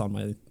put this on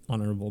my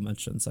honorable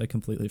mentions. I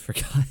completely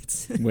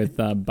forgot. With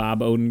Bob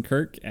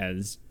Odenkirk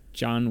as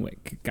John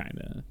Wick, kind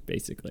of,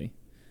 basically.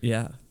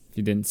 Yeah. If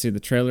you didn't see the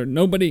trailer,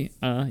 Nobody.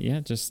 I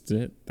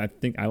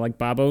think I like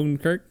Bob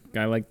Odenkirk.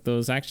 I like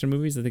those action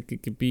movies. I think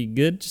it could be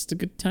good. Just a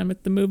good time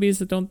at the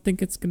movies. I don't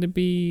think it's going to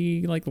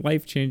be like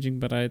life changing,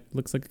 but it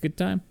looks like a good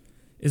time.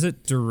 Is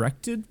it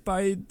directed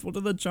by one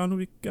of the John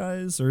Wick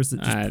guys, or is it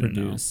just I don't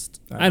know.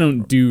 produced? I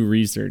don't do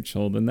research,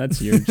 Holden.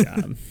 That's your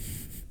job.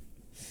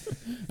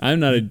 I'm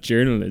not a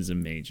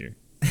journalism major.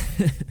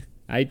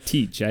 I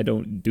teach, I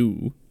don't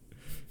do.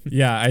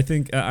 Yeah, I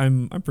think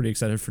I'm pretty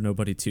excited for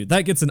Nobody 2.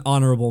 That gets an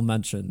honorable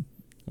mention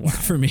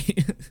for me.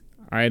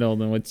 All right,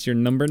 Holden, what's your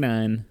number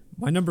 9?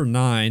 My number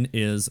 9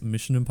 is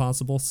Mission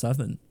Impossible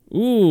 7.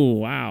 Ooh,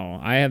 wow.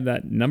 I have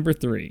that number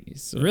 3.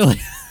 So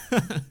Really?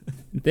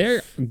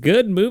 they're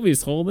good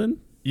movies, Holden.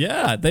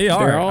 Yeah, they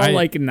are. They're all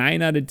like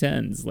 9 out of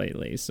 10s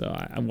lately. So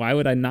why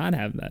would I not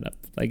have that up?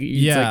 Like,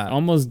 it's like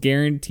almost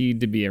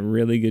guaranteed to be a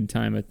really good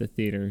time at the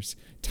theaters.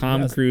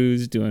 Tom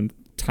Cruise doing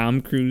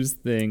Tom Cruise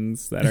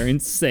things that are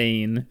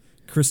insane.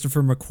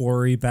 Christopher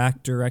McQuarrie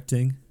back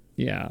directing.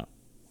 Yeah.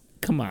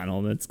 Come on,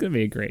 Holden. It's going to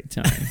be a great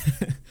time.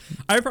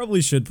 I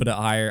probably should put it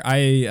higher.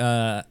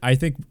 I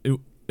think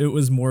it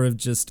was more of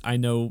just, I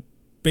know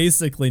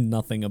basically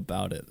nothing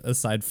about it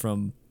aside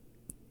from,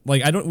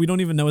 like, we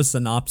don't even know a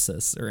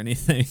synopsis or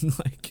anything.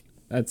 Like,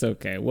 that's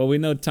okay. Well, we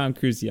know Tom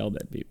Cruise yelled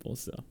at people,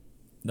 so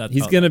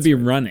he's going to be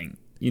running.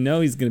 You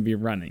know he's going to be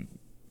running.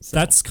 So.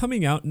 That's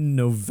coming out in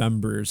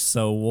November,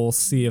 so we'll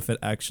see if it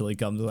actually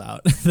comes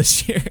out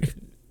this year.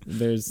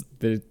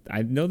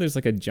 I know there's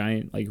like a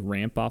giant like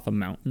ramp off a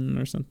mountain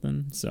or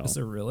something. So is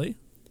there really?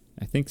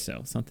 I think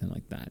so, something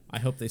like that. I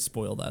hope they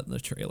spoil that in the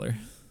trailer.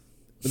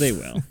 They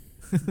will.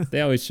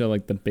 They always show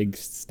like the big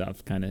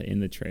stuff kind of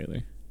in the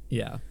trailer.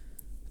 Yeah.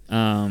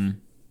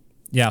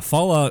 Yeah,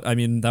 Fallout. I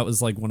mean, that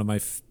was like one of my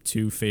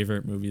 2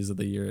 favorite movies of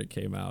the year it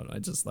came out.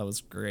 That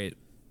was great.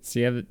 So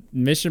you have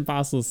Mission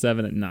Impossible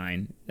 7 at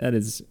 9. That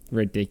is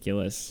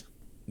ridiculous.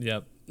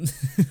 Yep.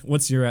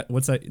 What's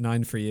at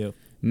 9 for you?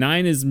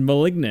 9 is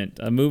Malignant,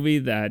 a movie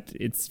that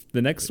it's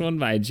the next one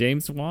by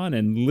James Wan,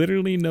 and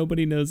literally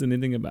nobody knows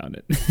anything about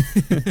it.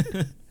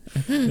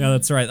 Yeah,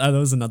 that's right. That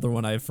was another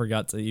one I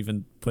forgot to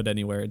even put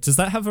anywhere. Does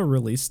that have a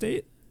release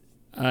date?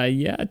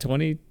 Yeah,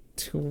 22.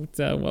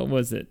 What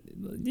was it?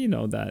 You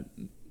know, that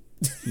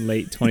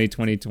late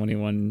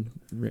 2020-21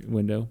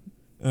 window.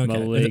 Okay.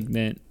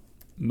 Malignant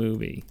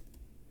movie.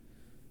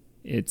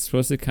 It's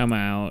supposed to come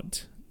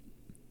out.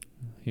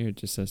 Here it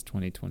just says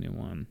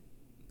 2021.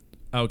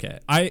 Okay.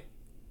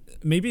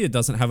 Maybe it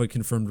doesn't have a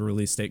confirmed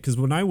release date, because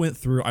when I went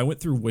through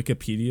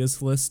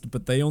Wikipedia's list,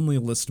 but they only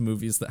list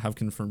movies that have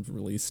confirmed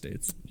release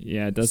dates.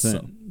 Yeah, it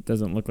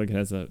doesn't look like it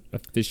has a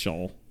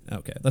official.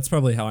 Okay, that's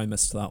probably how I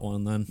missed that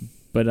one then.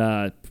 But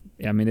I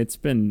mean, it's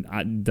been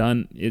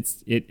done.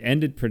 It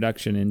ended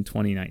production in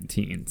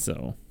 2019,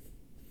 so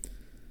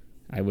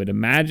I would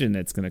imagine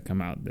it's going to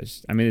come out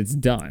it's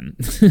done.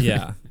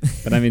 Yeah.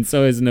 But I mean,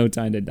 so is No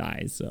Time to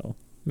Die, so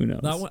who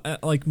knows? That one,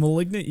 like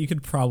Malignant, you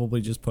could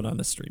probably just put on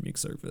a streaming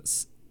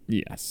service.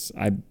 Yes,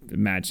 I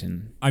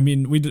imagine. I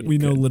mean, we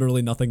know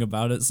literally nothing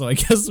about it, so I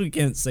guess we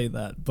can't say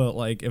that. But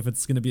like, if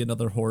it's going to be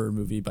another horror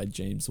movie by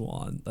James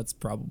Wan, that's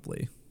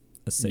probably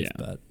a safe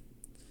bet.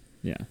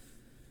 Yeah.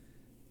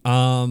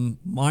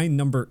 My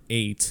number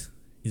 8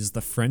 is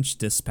The French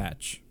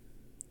Dispatch.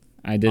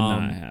 I did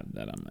not have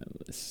that on my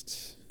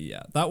list.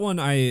 Yeah, that one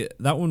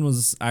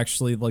was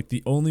actually like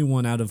the only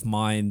one out of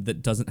mine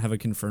that doesn't have a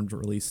confirmed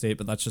release date,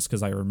 but that's just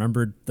because I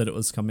remembered that it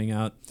was coming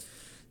out.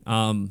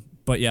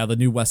 But yeah, the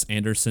new Wes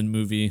Anderson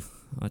movie,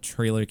 a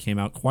trailer came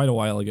out quite a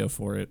while ago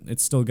for it.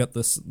 It's still got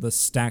the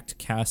stacked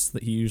cast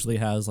that he usually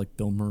has, like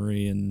Bill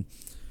Murray and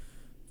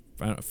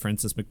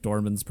Frances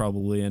McDormand's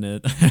probably in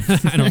it.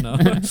 I don't know.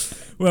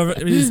 Whoever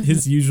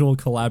his usual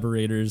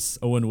collaborators,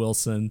 Owen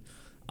Wilson.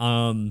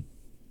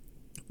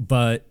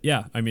 But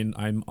yeah, I mean,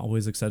 I'm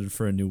always excited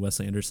for a new Wes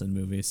Anderson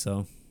movie.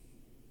 So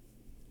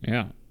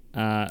yeah.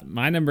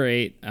 My number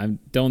 8, I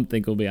don't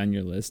think will be on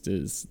your list,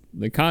 is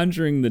The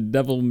Conjuring: The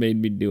Devil Made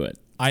Me Do It.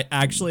 I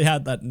actually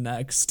had that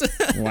next.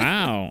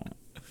 Wow.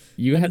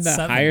 You had that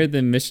 7. Higher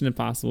than Mission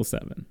Impossible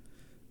 7.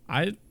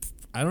 I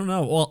don't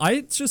know. Well,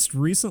 I just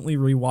recently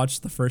rewatched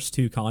the first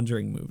 2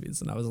 Conjuring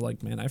movies, and I was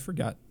like, man, I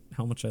forgot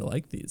how much I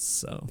like these.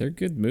 So they're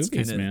good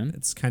movies, man.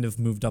 It's kind of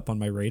moved up on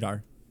my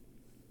radar.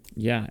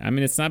 Yeah, I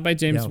mean, it's not by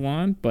James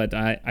Wan, but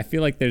I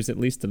feel like there's at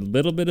least a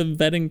little bit of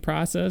vetting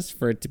process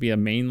for it to be a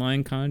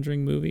mainline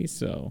Conjuring movie.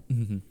 So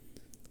I'm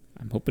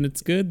hoping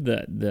it's good.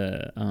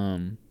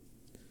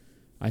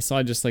 I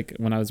saw just like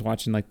when I was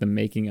watching like the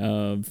making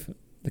of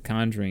the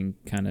Conjuring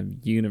kind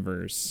of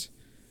universe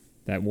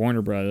that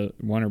Warner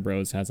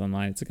Bros has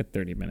online. It's like a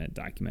 30-minute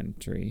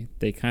documentary.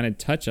 They kind of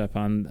touch up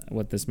on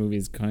what this movie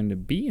is going to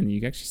be, and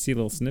you actually see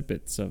little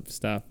snippets of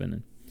stuff, and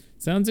it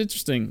sounds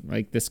interesting.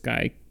 Like this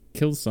guy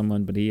kills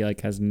someone, but he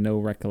like has no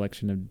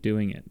recollection of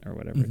doing it or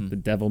whatever. The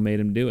devil made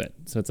him do it.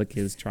 So it's like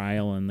his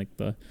trial and like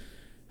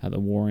how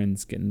the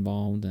Warrens get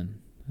involved, and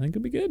I think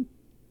it'll be good.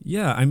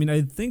 Yeah, I mean,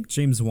 I think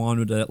James Wan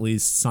would at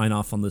least sign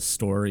off on the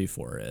story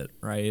for it,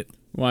 right?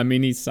 Well, I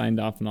mean, he signed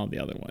off on all the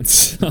other ones.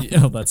 So.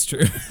 Yeah, that's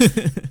true.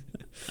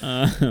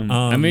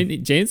 I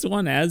mean, James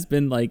Wan has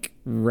been like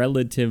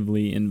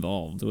relatively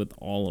involved with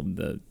all of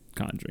the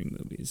Conjuring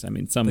movies. I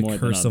mean, some more than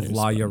others. The Curse of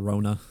La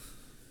Llorona.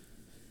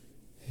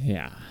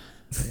 Yeah.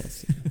 We'll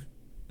see.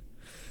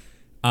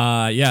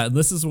 Yeah,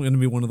 this is going to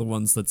be one of the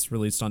ones that's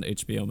released on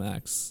HBO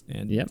Max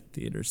and Yep.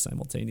 theaters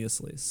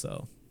simultaneously.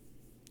 So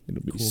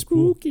It'll be Cool,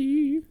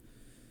 spooky.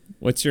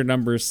 What's your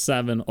number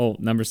 7? Oh,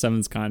 number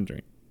 7's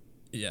Conjuring.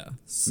 yeah,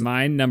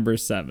 My number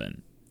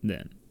 7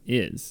 then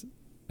is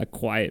A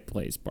Quiet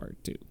Place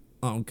Part 2.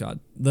 oh god,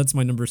 that's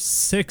my number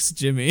 6,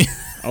 Jimmy.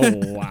 Oh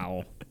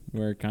wow,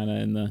 we're kind of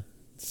in the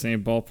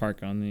same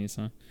ballpark on these,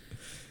 huh?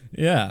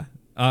 Yeah.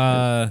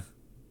 I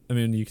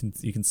mean, you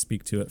can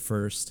speak to it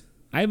first.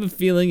 I have a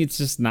feeling it's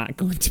just not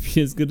going to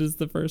be as good as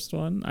the first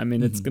one. I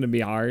mean, it's going to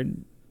be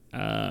hard.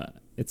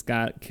 It's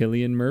got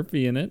Cillian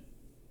Murphy in it,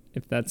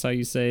 if that's how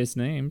you say his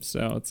name.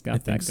 So it's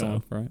got that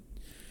going for it.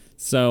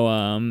 So,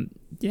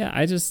 yeah,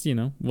 I just,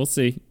 we'll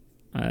see.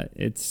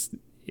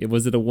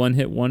 Was it a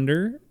one-hit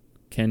wonder?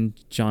 Can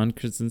John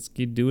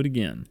Krasinski do it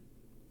again?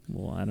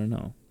 Well, I don't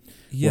know.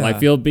 Yeah.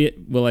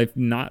 Will I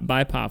not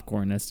buy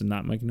popcorn as to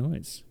not make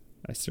noise?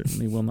 I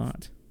certainly will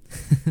not.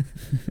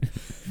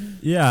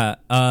 Yeah.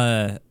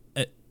 A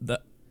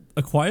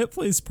Quiet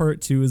Place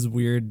Part 2 is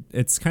weird.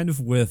 It's kind of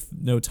with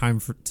No Time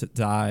to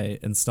Die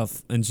and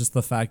stuff, and just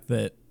the fact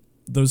that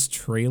those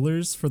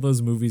trailers for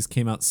those movies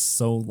came out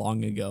so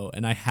long ago,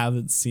 and I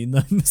haven't seen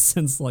them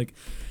since like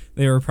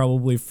they were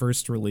probably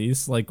first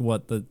released. Like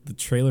what the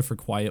trailer for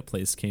Quiet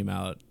Place came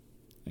out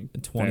in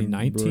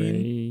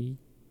 2019.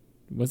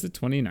 Was it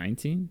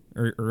 2019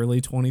 or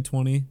early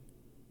 2020?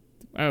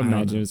 I would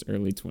imagine it was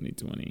early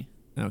 2020.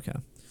 Okay.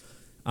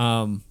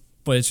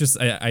 But it's just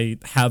I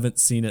haven't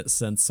seen it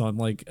since, so I'm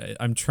like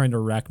I'm trying to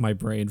rack my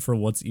brain for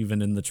what's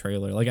even in the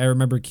trailer. Like I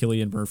remember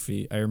Cillian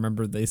Murphy. I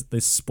remember they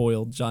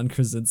spoiled John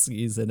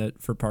Krasinski's in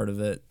it for part of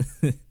it.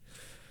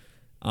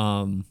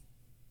 Assumedly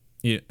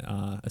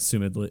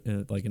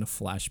like in a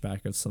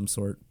flashback of some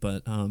sort,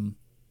 but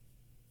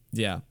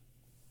yeah.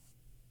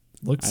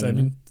 Looks I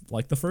mean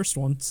like the first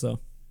one, so.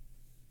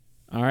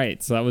 All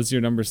right, so that was your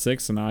number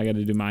 6, so now I got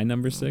to do my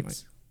number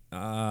 6.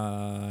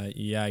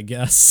 Yeah, I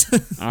guess.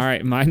 All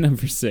right, my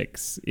number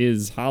 6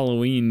 is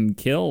Halloween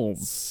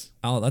Kills.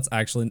 Oh, that's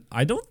actually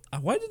why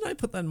didn't I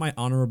put that in my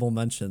honorable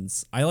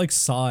mentions? I like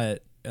saw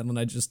it and then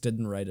I just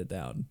didn't write it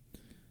down.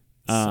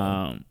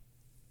 So.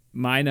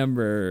 My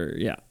number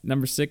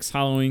 6,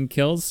 Halloween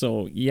Kills.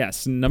 So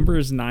yes,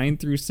 numbers 9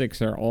 through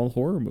 6 are all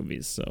horror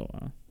movies.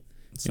 So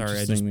sorry,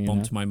 I just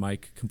bumped my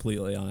mic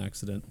completely on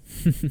accident.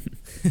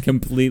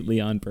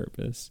 Completely on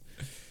purpose.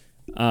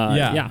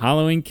 Yeah,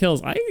 Halloween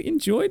Kills. I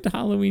enjoyed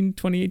Halloween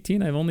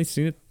 2018. I've only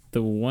seen it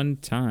the one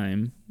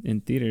time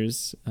in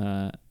theaters.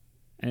 And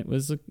it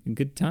was a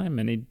good time,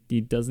 and he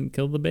doesn't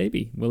kill the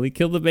baby. Will he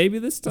kill the baby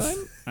this time?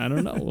 I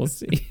don't know. We'll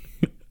see.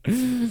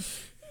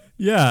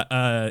 Yeah,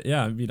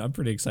 I mean, I'm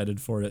pretty excited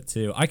for it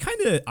too.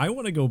 I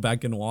want to go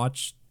back and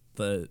watch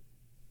the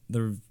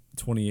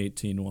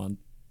 2018 one.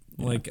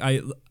 Yeah. Like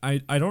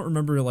I don't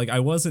remember, like I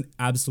wasn't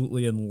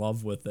absolutely in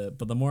love with it,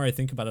 but the more I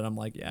think about it, I'm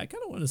like, yeah, I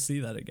kind of want to see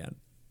that again.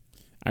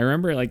 I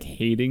remember like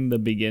hating the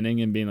beginning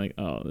and being like,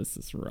 oh, this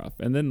is rough,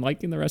 and then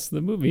liking the rest of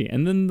the movie.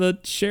 And then the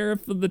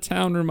sheriff of the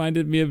town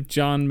reminded me of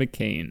John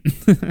McCain.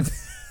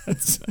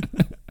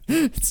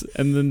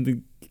 And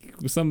then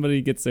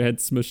somebody gets their head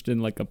smushed in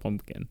like a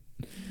pumpkin.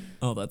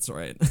 Oh, that's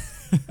right.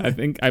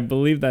 I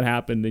believe that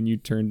happened, and you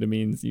turned to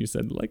me and you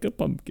said, like a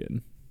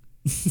pumpkin.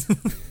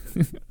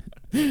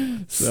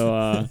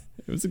 So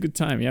it was a good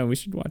time. Yeah, we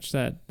should watch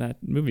that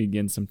movie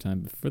again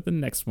sometime before the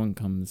next one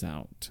comes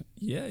out.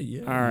 Yeah.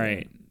 All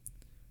right.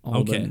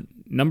 Okay.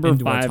 Number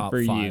 5 for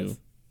you.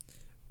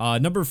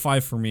 Number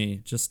 5 for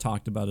me. Just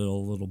talked about it a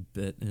little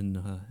bit in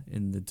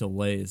the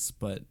delays,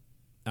 but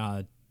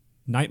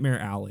Nightmare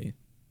Alley,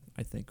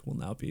 I think, will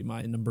now be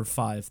my number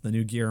 5. The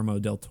new Guillermo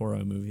del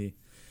Toro movie.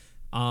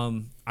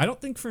 I don't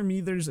think for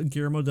me there's a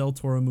Guillermo del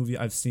Toro movie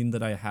I've seen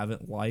that I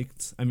haven't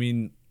liked. I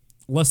mean,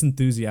 less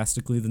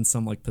enthusiastically than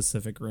some like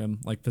Pacific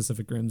Rim. Like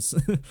Pacific Rim's,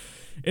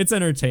 it's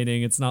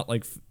entertaining. It's not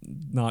like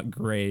not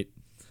great.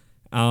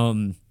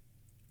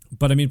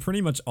 But I mean,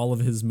 pretty much all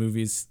of his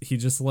movies, he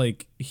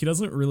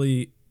doesn't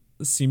really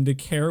seem to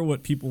care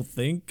what people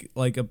think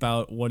like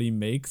about what he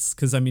makes,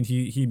 because I mean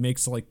he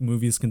makes like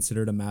movies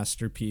considered a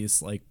masterpiece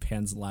like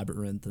Pan's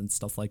Labyrinth and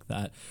stuff like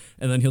that,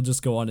 and then he'll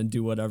just go on and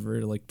do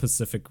whatever, like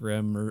Pacific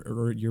Rim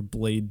or your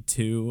Blade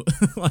 2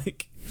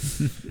 like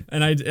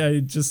and I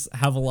just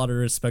have a lot of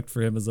respect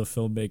for him as a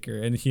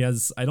filmmaker, and he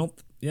has I don't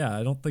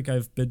think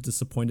I've been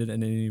disappointed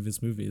in any of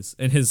his movies,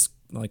 and his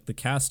like the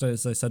cast,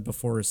 as I said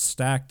before, is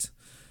stacked.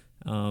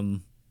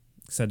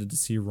 Excited to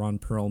see Ron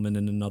Perlman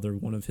in another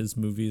one of his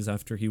movies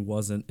after he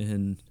wasn't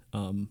in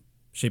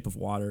Shape of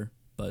Water,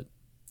 but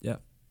yeah.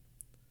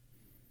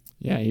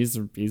 Yeah, he's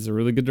a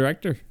really good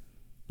director.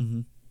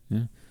 Mm-hmm.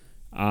 Yeah.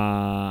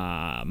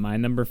 My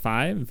number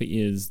 5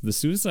 is The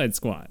Suicide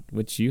Squad,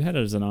 which you had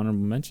as an honorable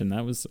mention.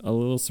 I was a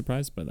little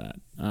surprised by that.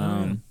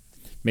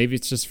 Maybe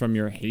it's just from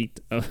your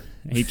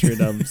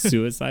hatred of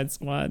Suicide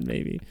Squad,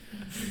 maybe.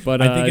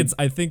 But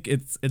I think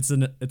it's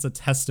a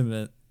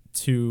testament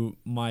to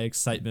my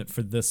excitement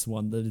for this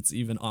one that it's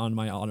even on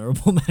my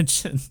honorable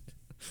mention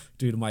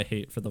due to my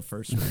hate for the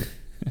first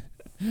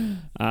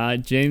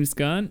one. James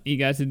Gunn, you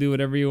got to do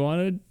whatever you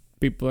wanted,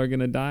 people are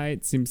gonna die.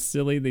 It seems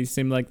silly. They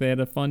seem like they had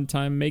a fun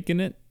time making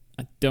it.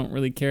 I don't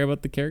really care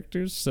about the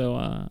characters,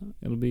 so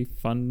it'll be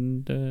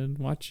fun to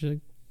watch.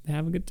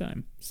 Have a good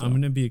time. So. I'm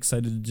gonna be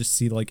excited to just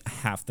see like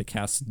half the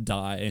cast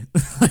die.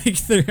 Like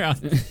they're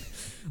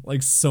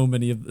like so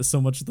much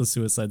of the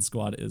Suicide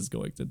Squad is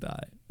going to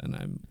die,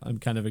 and I'm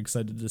kind of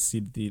excited to see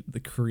the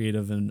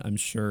creative and I'm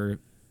sure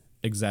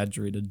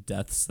exaggerated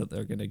deaths that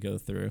they're gonna go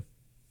through.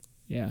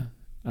 Yeah,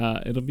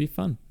 it'll be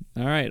fun.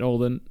 All right,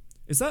 Olden.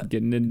 Is that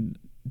getting in?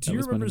 Do you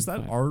remember? Is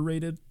that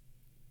R-rated?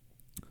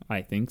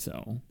 I think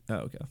so. Oh,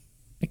 okay.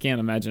 I can't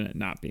imagine it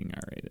not being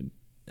R-rated.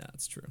 Yeah,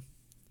 that's true.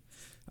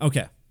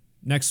 Okay.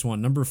 Next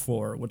one, number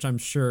 4, which I'm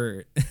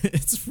sure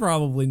it's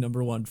probably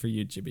number 1 for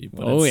you, Jimmy.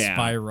 But it's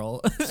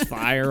Spiral.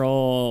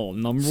 Spiral,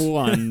 number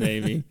 1,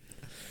 baby.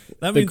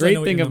 That means I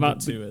know what your number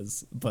 2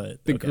 is.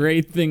 But the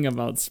great thing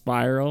about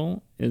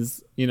Spiral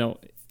is,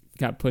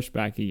 got pushed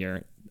back a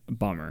year.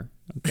 Bummer.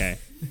 Okay.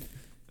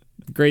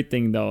 The great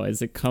thing though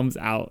is it comes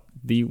out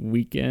the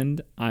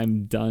weekend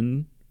I'm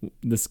done.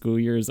 The school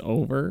year is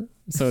over,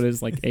 so it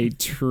is like a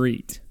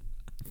treat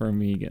for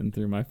me getting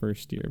through my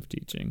first year of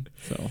teaching.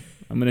 So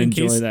I'm going to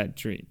enjoy that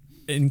treat.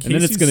 And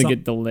then it's going to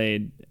get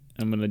delayed.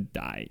 I'm going to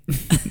die.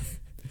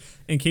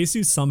 In case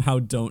you somehow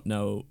don't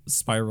know,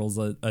 Spiral's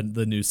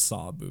the new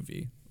Saw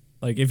movie.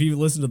 Like, if you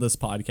listen to this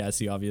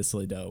podcast, you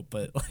obviously know.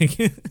 But, like,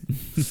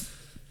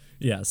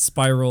 yeah,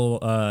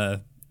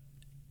 Spiral,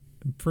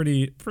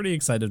 pretty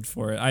excited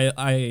for it.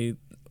 I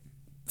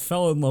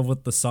fell in love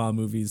with the Saw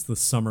movies the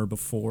summer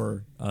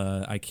before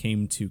I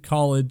came to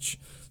college.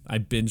 I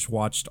binge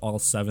watched all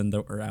 7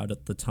 that were out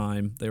at the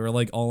time. They were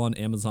like all on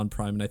Amazon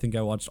Prime, and I think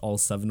I watched all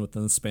 7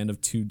 within the span of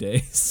 2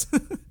 days.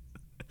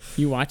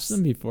 You watched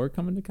them before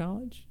coming to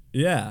college?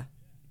 Yeah.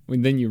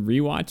 Then you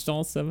rewatched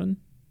all 7?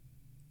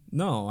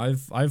 No,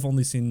 I've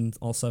only seen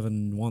all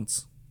 7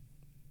 once.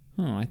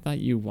 Oh, I thought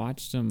you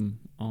watched them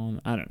all.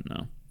 I don't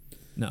know.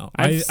 No,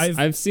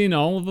 I've seen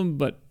all of them,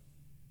 but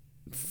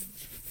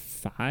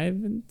 5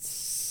 and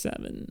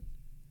 7.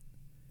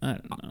 I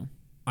don't know.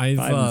 I've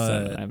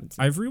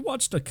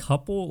rewatched a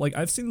couple. Like,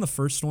 I've seen the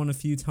first one a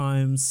few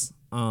times.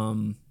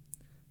 I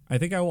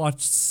think I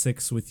watched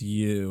 6 with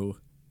you.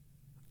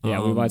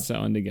 Yeah, we watched that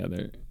one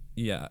together.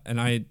 Yeah, and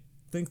I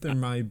think there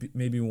might be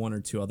maybe 1 or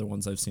 2 other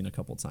ones I've seen a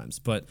couple times.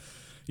 But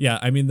yeah,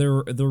 I mean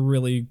they're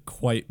really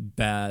quite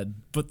bad,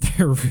 but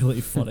they're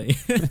really funny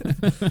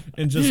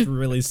and just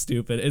really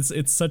stupid.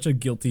 It's such a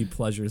guilty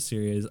pleasure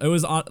series. That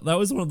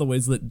was one of the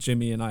ways that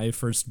Jimmy and I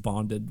first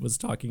bonded, was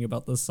talking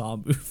about the Saw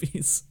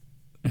movies.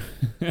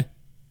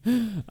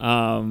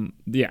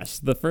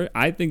 Yes,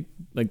 I think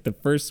like the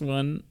first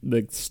one,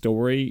 the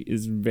story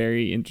is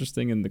very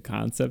interesting and the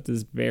concept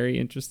is very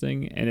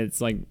interesting, and it's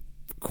like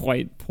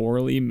quite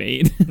poorly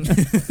made,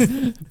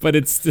 but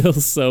it's still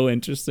so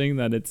interesting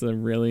that it's a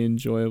really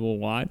enjoyable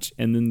watch.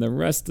 And then the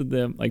rest of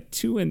them, like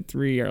 2 and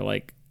 3, are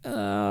like,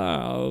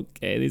 oh,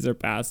 okay, these are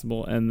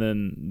passable, and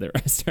then the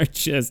rest are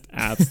just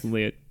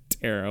absolutely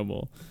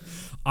terrible.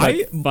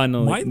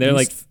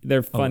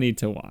 They're funny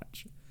to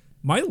watch.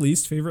 My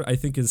least favorite, I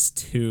think, is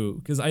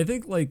 2, because I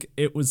think like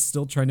it was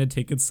still trying to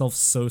take itself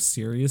so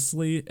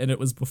seriously, and it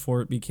was before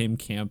it became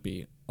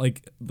campy.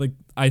 Like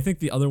I think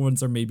the other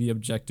ones are maybe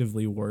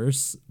objectively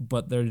worse,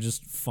 but they're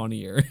just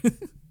funnier.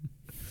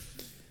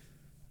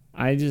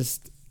 I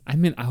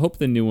hope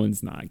the new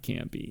one's not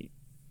campy.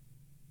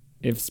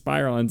 If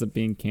Spiral ends up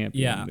being campy,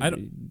 yeah, I'm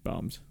be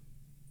bummed.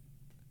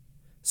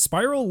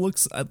 Spiral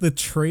looks at the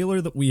trailer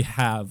that we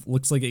have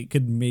looks like it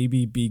could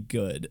maybe be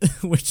good,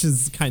 which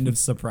is kind of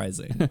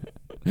surprising.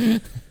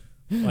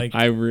 Like,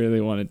 I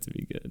really want it to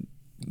be good.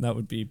 That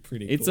would be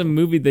pretty It's cool. a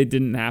movie they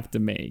didn't have to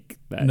make.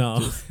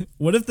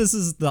 What if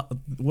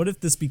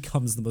this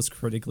becomes the most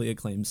critically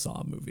acclaimed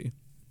Saw movie?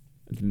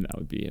 That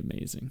would be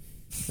amazing.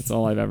 That's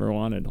all I've ever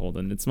wanted,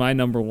 Holden. It's my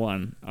number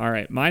 1. All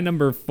right, my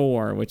number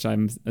 4, which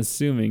I'm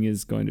assuming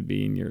is going to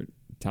be in your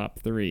top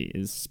 3,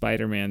 is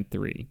Spider-Man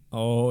 3.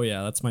 Oh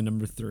yeah, that's my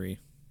number 3.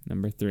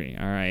 Number 3.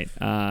 All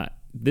right.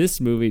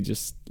 This movie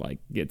just like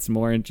gets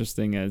more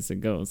interesting as it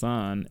goes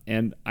on,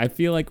 and I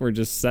feel like we're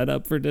just set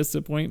up for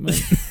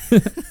disappointment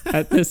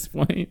at this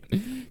point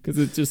because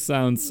it just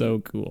sounds so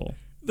cool.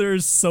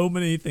 There's so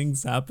many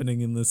things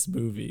happening in this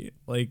movie.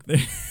 Like,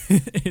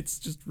 it's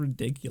just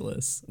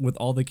ridiculous with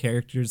all the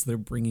characters they're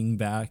bringing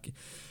back.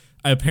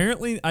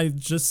 Apparently, I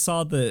just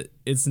saw that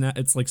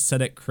it's like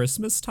set at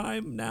Christmas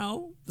time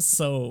now,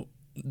 so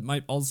it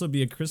might also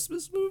be a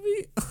Christmas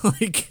movie.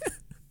 Like,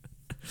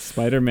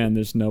 Spider-Man,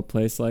 there's no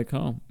place like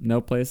home.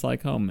 No place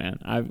like home, man.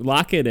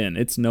 Lock it in.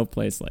 It's no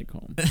place like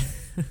home.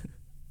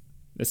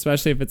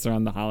 Especially if it's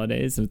around the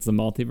holidays. If it's the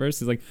multiverse.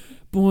 He's like,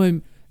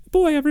 boy,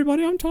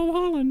 everybody, I'm Tom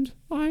Holland.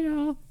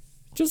 I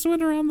just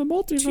went around the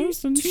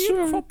multiverse and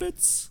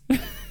puppets.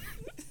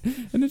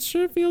 And it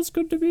sure feels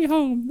good to be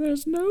home.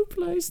 There's no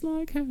place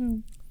like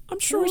home. I'm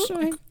sure.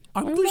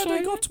 I'm glad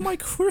I got my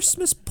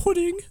Christmas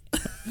pudding.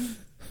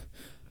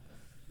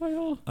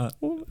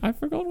 I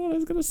forgot what I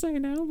was gonna say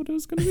now, but it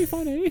was gonna be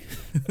funny.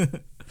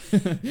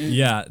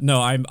 Yeah,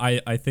 no,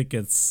 I think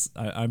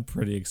I'm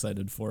pretty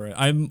excited for it.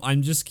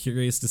 I'm just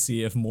curious to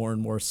see if more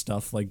and more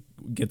stuff like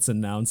gets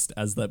announced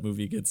as that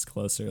movie gets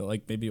closer.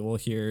 Like maybe we'll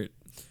hear,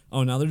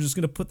 oh, now they're just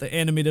gonna put the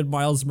animated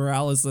Miles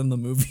Morales in the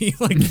movie.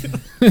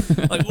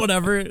 Like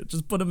whatever,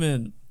 just put him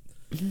in.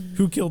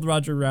 Who killed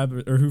Roger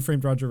Rabbit, or Who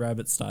Framed Roger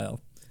Rabbit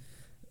style.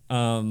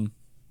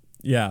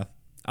 Yeah,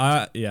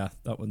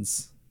 that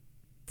one's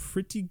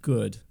pretty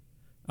good.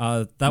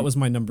 That was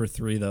my number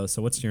 3 though.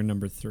 So what's your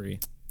number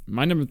 3?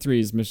 My number 3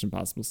 is Mission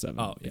Impossible 7.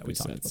 Oh yeah, we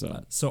talked about so.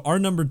 that. So our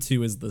number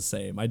 2 is the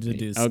same. I did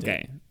do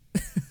okay.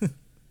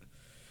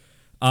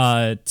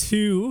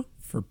 2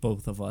 for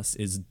both of us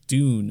is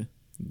Dune.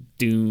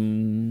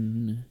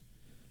 Denis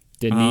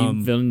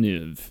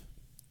Villeneuve.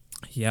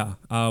 Yeah,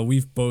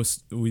 we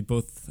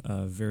both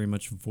very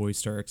much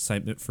voiced our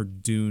excitement for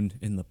Dune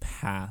in the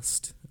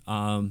past.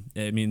 I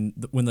mean,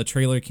 when the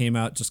trailer came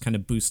out, just kind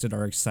of boosted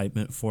our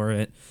excitement for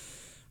it.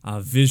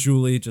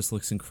 Visually, it just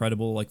looks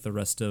incredible, like the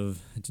rest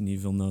of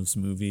Denis Villeneuve's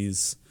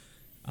movies.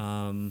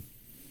 I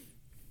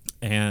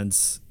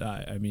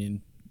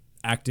mean,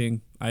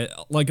 acting. I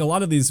like a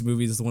lot of these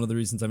movies. One of the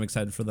reasons I'm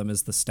excited for them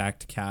is the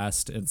stacked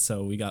cast, and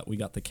so we got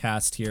the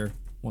cast here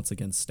once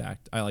again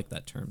stacked. I like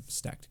that term,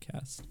 stacked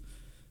cast.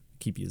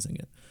 Keep using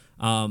it.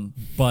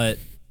 But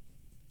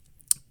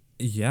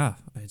yeah,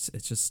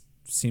 it just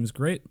seems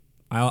great.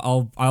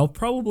 I'll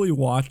probably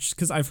watch,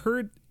 because I've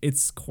heard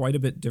it's quite a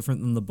bit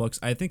different than the books.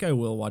 I think I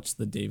will watch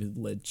the David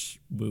Lynch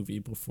movie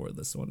before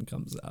this one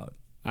comes out.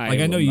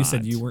 I know you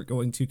said you weren't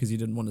going to because you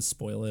didn't want to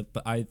spoil it,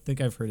 but I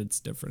think I've heard it's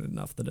different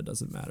enough that it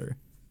doesn't matter.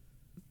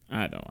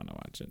 I don't want to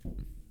watch it.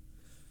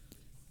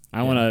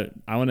 I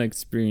want to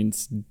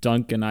experience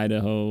Duncan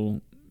Idaho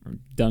or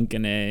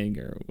Duncan Egg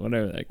or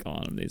whatever they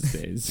call them these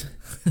days,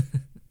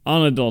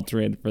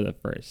 unadulterated for the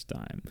first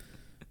time.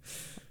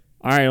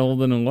 All right,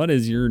 Holden, what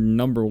is your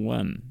number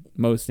 1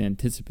 most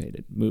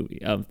anticipated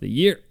movie of the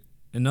year?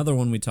 Another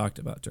one we talked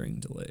about during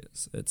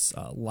delays. It's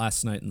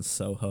Last Night in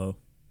Soho.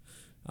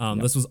 Yep.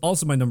 This was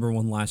also my number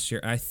 1 last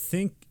year. I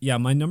think, yeah,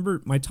 my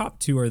top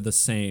 2 are the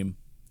same.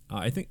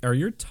 I think, are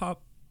your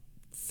top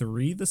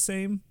 3 the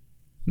same?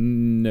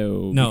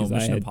 No,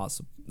 Mission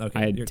Impossible.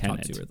 Okay, your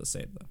Tenet. top 2 are the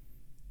same though.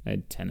 I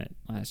had Tenet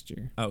last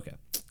year. Okay,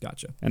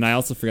 gotcha. And I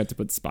also forgot to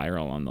put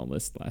Spiral on the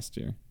list last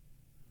year.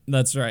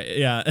 That's right.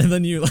 Yeah, and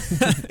then you,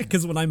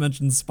 because when I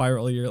mentioned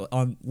Spiral, you're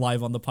on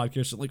live on the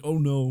podcast, you're like, oh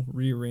no,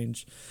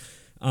 rearrange.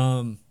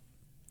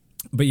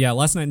 But yeah,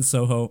 Last Night in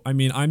Soho. I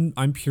mean,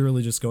 I'm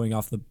purely just going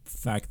off the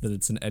fact that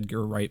it's an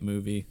Edgar Wright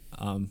movie.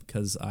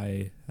 Because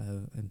I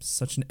am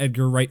such an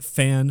Edgar Wright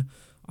fan.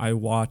 I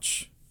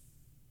watch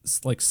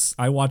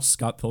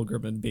Scott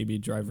Pilgrim and Baby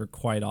Driver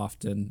quite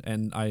often,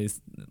 and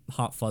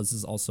Hot Fuzz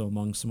is also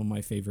among some of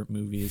my favorite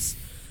movies,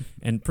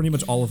 and pretty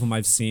much all of them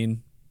I've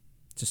seen.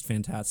 Just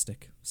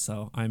fantastic.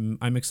 So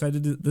I'm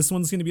excited. This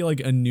one's going to be like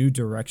a new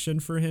direction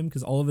for him,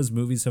 because all of his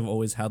movies have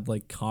always had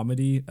like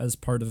comedy as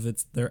part of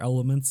their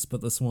elements,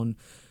 but this one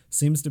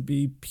seems to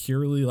be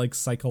purely like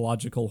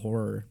psychological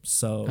horror.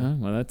 So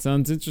well, that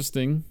sounds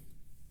interesting.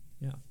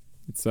 Yeah,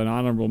 it's an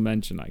honorable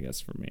mention, I guess,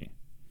 for me.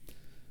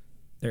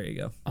 There you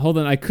go. Hold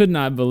on, I could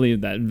not believe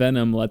that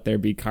Venom: Let There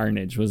Be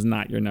Carnage was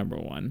not your number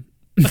 1.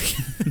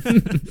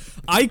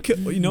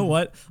 You know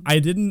what? I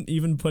didn't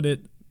even put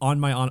it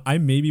on I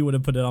maybe would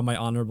have put it on my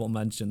honorable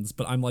mentions,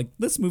 but I'm like,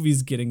 this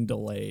movie's getting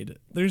delayed.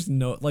 There's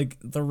no, like,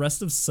 the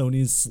rest of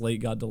Sony's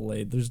slate got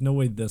delayed. There's no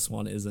way this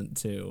one isn't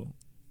too.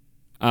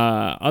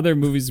 Other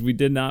movies we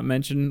did not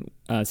mention,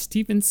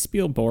 Steven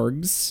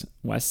Spielberg's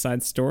West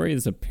Side Story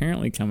is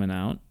apparently coming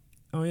out.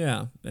 Oh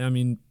yeah, I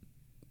mean,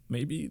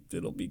 maybe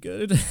it'll be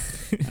good.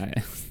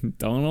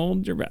 Don't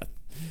hold your breath.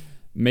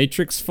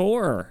 Matrix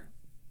 4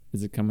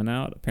 is it coming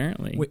out?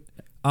 Apparently. Wait,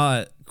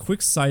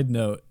 quick side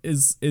note: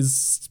 is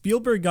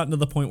Spielberg gotten to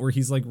the point where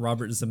he's like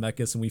Robert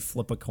Zemeckis and we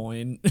flip a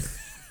coin?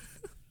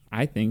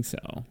 I think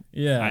so.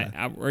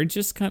 Yeah, we're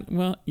just kind of,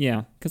 well,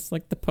 yeah, because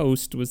like The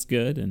Post was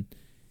good, and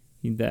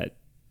that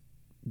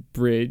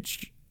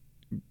Bridge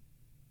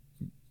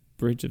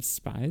of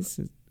Spies.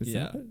 Is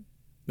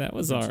that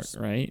was art,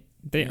 right?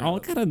 They all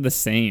kind of the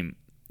same.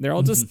 They're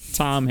all just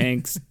Tom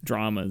Hanks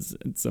dramas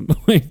at some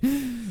point,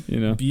 you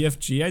know.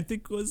 BFG, I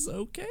think, was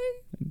okay.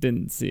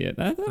 Didn't see it.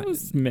 That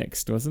was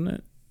mixed, wasn't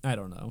it? I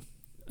don't know.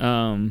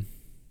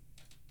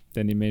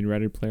 Then he made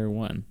Ready Player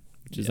One,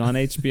 which is on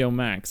HBO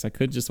Max. I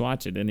could just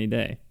watch it any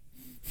day.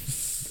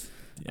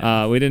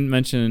 We didn't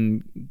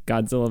mention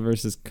Godzilla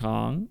vs.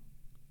 Kong.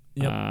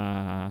 Yep.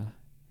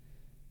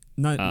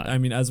 I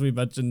mean, as we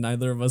mentioned,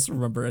 neither of us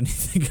remember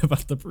anything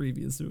about the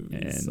previous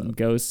movies. And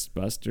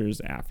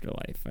Ghostbusters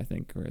Afterlife, I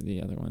think, were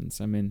the other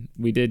ones. I mean,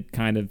 we did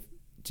kind of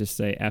just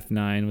say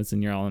F9 was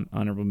in your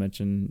honorable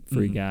mention,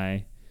 Free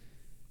Guy.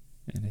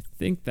 And I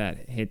think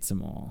that hits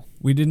them all.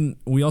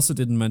 We also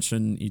didn't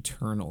mention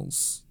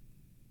Eternals.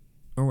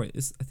 Oh wait,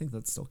 I think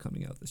that's still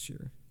coming out this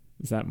year.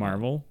 Is that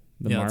Marvel?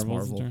 It's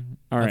Marvel.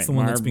 All that's the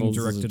one that's being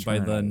Marvel's directed by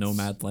the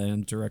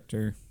Nomadland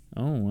director.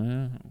 Oh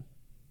wow.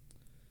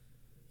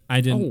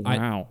 I didn't. Oh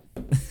wow.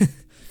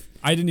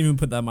 I didn't even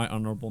put that in my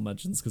honorable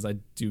mentions because I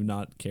do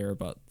not care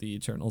about the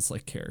Eternals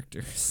like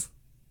characters.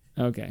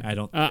 Okay. I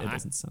don't. It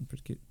doesn't sound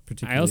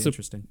particularly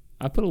interesting.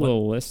 I put a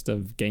little list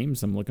of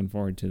games I'm looking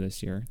forward to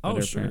this year. Oh,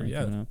 sure,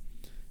 yeah. Coming out.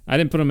 I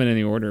didn't put them in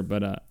any order,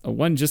 but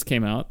one just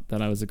came out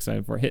that I was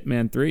excited for.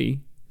 Hitman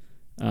 3.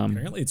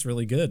 Apparently, it's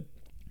really good.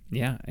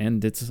 Yeah,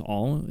 and it's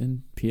all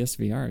in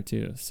PSVR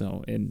too.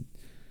 So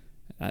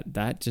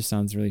that just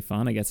sounds really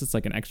fun. I guess it's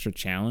like an extra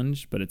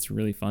challenge, but it's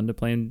really fun to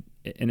play.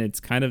 And it's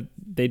kind of,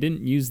 they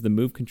didn't use the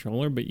Move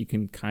controller, but you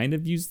can kind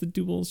of use the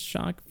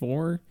DualShock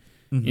 4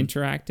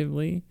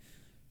 interactively.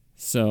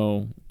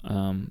 So,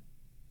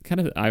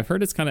 I've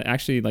heard it's kind of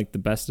actually like the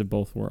best of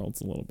both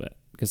worlds a little bit,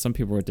 because some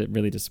people were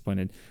really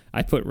disappointed.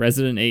 I put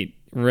Resident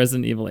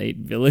Evil 8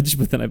 Village,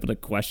 but then I put a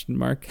question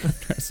mark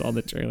after I saw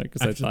the trailer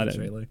because I thought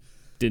it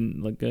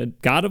didn't look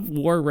good. God of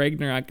War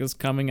Ragnarok is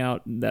coming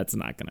out. That's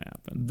not going to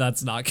happen.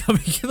 That's not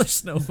coming.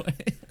 There's no way.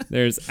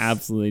 There's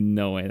absolutely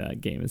no way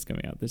that game is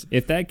coming out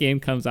if that game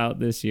comes out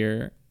this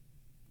year,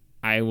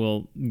 I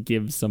will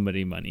give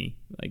somebody money.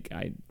 Like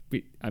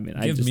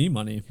give me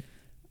money.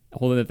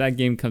 Hold on, if that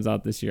game comes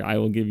out this year, I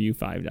will give you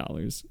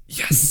 $5.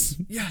 Yes.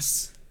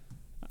 Yes.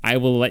 I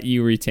will let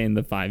you retain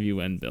the 5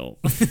 UN bill.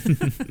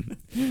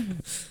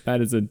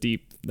 That's a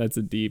deep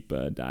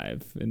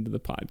dive into the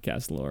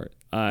podcast lore.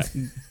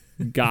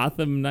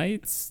 Gotham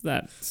Knights,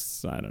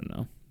 that's, I don't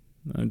know.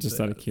 I'm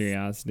just out of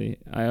curiosity.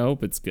 I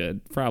hope it's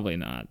good. Probably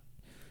not.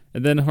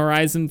 And then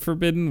Horizon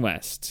Forbidden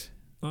West.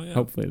 Oh, yeah.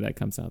 Hopefully that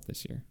comes out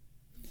this year.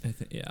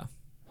 Yeah.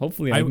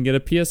 Hopefully I can get a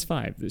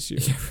PS5 this year.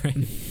 Yeah,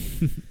 right.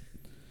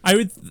 I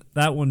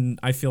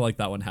feel like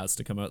that one has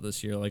to come out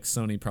this year. Like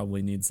Sony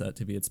probably needs that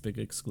to be its big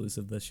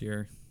exclusive this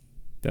year.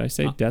 Did I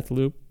say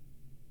Deathloop?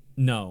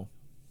 No.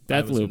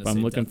 Deathloop.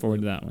 I'm looking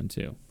forward to that one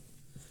too.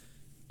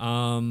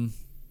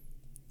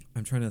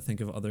 I'm trying to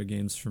think of other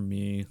games for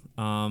me.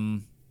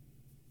 I'm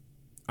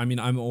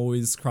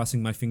always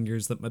crossing my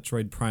fingers that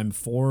Metroid Prime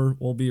 4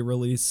 will be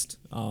released,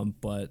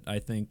 but I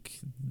think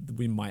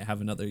we might have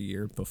another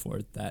year before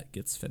that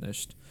gets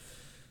finished.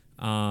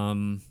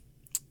 I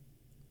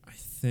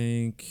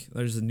think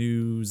there's a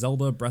new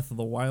Zelda Breath of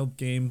the Wild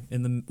game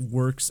in the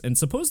works, and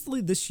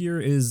supposedly this year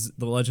is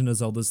The Legend of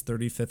Zelda's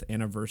 35th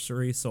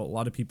anniversary, so a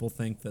lot of people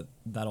think that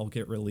that'll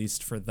get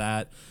released for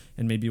that,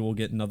 and maybe we'll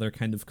get another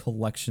kind of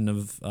collection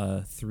of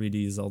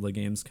 3D Zelda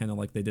games, kind of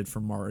like they did for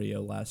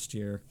Mario last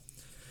year.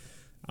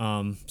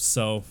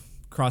 So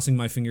crossing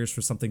my fingers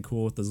for something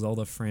cool with the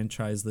Zelda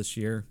franchise this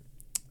year.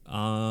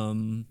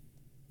 I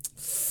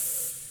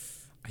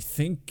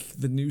think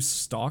the new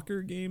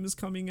Stalker game is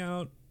coming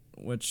out,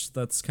 which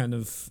that's kind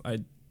of, I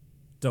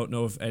don't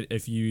know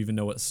if you even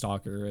know what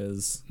Stalker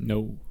is.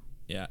 No.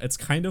 Yeah, it's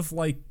kind of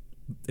like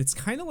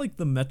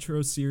the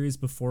Metro series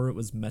before it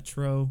was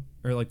Metro,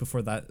 or like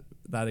before that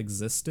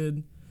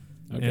existed.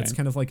 Okay. And it's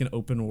kind of like an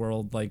open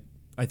world, like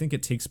I think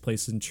it takes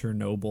place in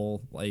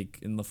Chernobyl, like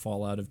in the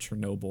fallout of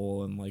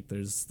Chernobyl, and like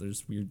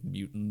there's weird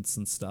mutants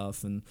and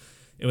stuff, and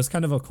it was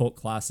kind of a cult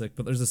classic,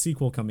 but there's a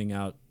sequel coming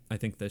out I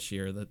think this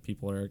year that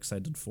people are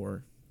excited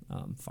for.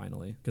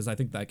 Finally, because I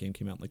think that game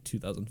came out in like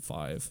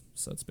 2005,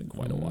 so it's been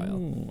quite a while.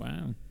 Oh,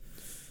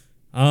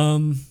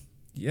 wow.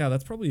 Yeah,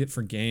 that's probably it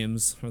for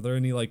games. Are there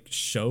any like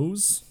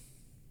shows?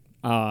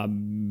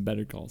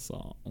 Better Call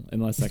Saul,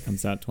 unless that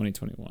comes out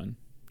 2021.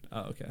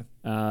 Oh, okay.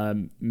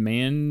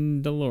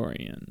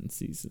 Mandalorian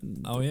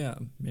season. Oh yeah,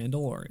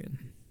 Mandalorian.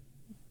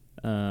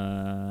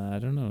 I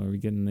don't know. Are we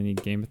getting any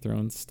Game of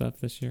Thrones stuff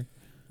this year?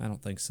 I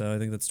don't think so. I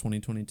think that's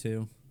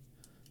 2022.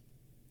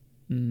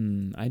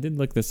 I did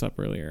look this up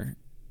earlier,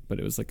 but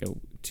it was like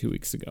 2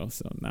 weeks ago,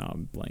 so now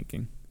I'm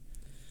blanking.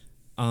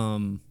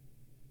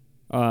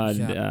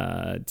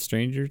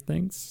 Stranger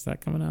Things, is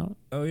that coming out?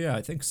 Oh yeah,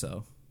 I think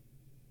so.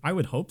 I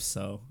would hope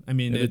so. I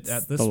mean,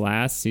 it's the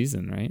last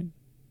season, right?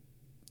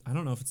 I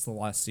don't know if it's the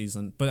last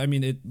season, but I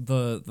mean,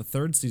 the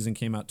third season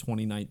came out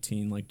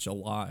 2019, like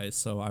July,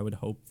 so I would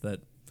hope that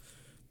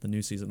the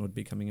new season would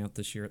be coming out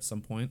this year at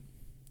some point.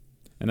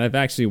 And I've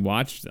actually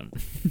watched them.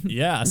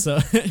 Yeah, so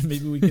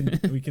maybe we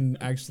can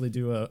actually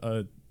do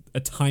a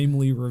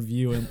timely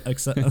review, and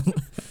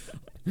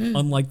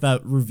unlike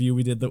that review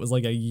we did that was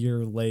like a year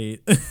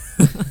late.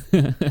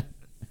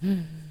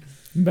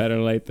 Better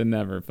late than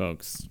never,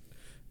 folks.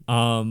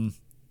 I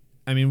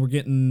mean, we're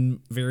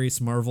getting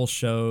various Marvel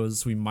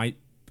shows.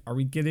 Are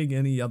we getting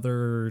any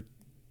other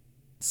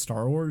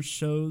Star Wars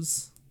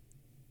shows?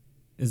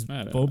 Is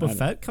Boba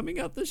Fett coming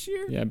out this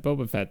year? Yeah,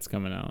 Boba Fett's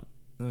coming out.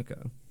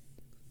 Okay.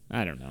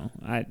 I don't know.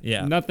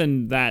 Yeah.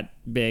 Nothing that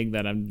big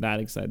that I'm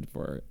that excited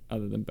for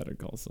other than Better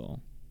Call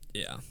Saul.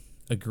 Yeah,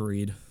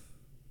 agreed.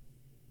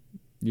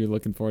 You're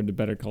looking forward to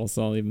Better Call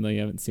Saul even though you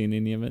haven't seen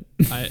any of it?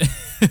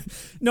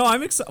 No,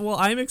 I'm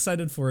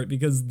excited for it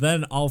because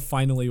then I'll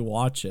finally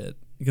watch it,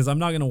 because I'm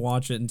not going to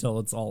watch it until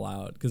it's all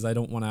out because I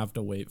don't want to have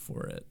to wait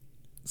for it.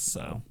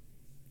 So wow.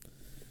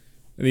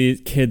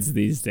 These kids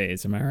these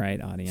days, am I right,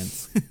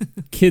 audience?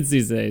 Kids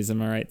these days,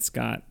 am I right,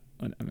 Scott?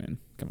 I mean,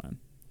 come on.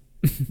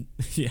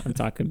 Yeah. I'm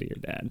talking to your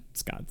dad,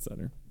 Scott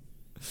Sutter.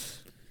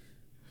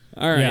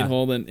 All right, Yeah.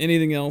 Holden.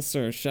 Anything else,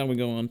 or shall we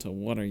go on to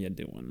what are you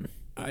doing?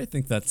 I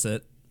think that's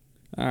it.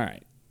 All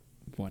right.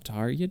 What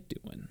are you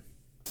doing?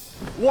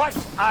 What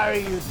are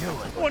you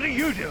doing? What are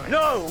you doing?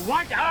 No,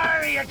 what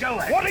are you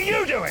doing? What are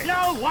you doing?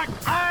 No, what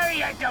are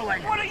you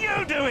doing? What are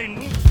you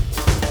doing?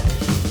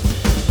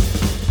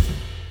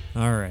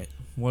 All right.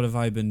 What have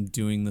I been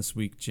doing this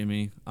week,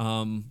 Jimmy?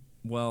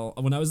 Well,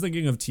 when I was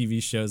thinking of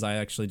TV shows, I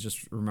actually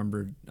just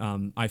remembered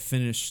I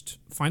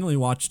finally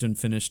watched and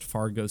finished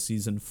Fargo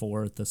season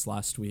 4 this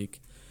last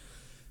week.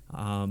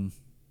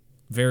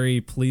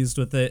 Very pleased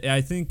with it.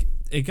 I think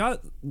it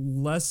got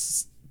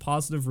less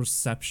positive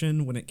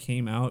reception when it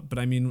came out, but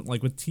I mean,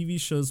 like with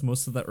TV shows,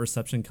 most of that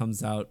reception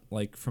comes out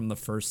like from the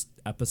first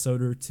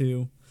episode or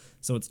two,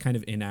 so it's kind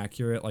of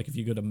inaccurate. Like if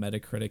you go to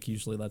Metacritic,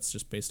 usually that's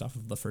just based off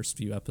of the first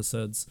few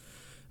episodes.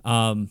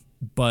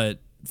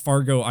 But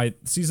Fargo,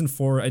 season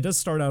 4, it does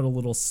start out a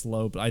little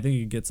slow, but I think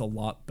it gets a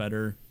lot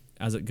better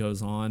as it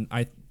goes on.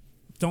 I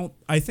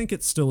think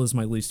it still is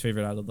my least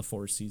favorite out of the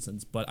 4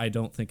 seasons, but I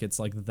don't think it's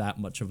like that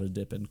much of a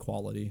dip in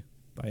quality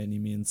by any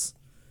means.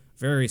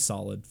 Very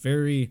solid,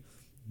 very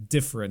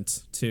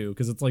different too,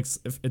 because it's like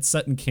it's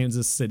set in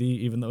Kansas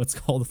City, even though it's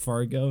called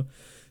Fargo,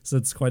 so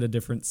it's quite a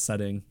different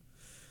setting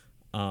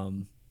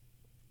than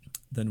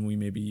we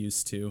may be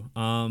used to.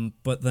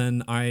 But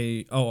then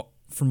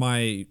for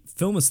my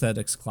film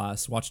aesthetics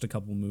class, watched a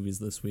couple movies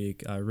this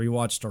week. I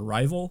rewatched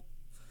Arrival.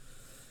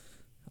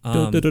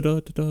 Whatever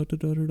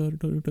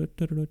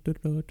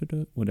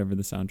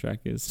the soundtrack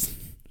is.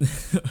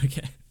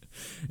 Okay.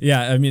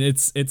 Yeah, I mean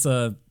it's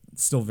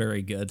still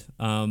very good.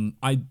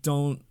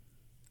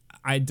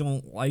 I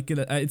don't like it.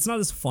 It's not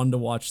as fun to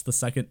watch the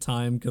second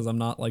time because I'm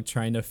not like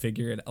trying to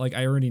figure it. Like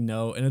I already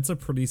know, and it's a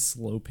pretty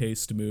slow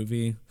paced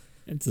movie.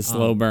 It's a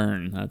slow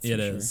burn. That's it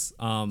for is.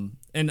 Sure.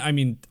 And I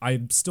mean,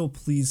 I'm still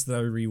pleased that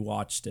I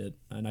rewatched it,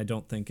 and I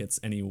don't think it's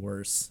any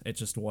worse. It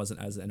just wasn't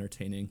as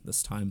entertaining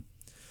this time.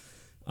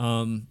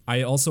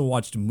 I also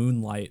watched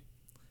Moonlight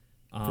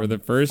for the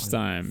first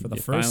time. For the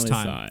first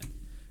time.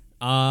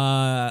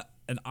 Saw it.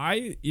 And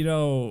I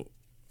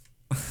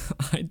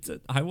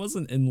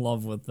wasn't in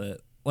love with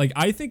it. Like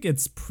I think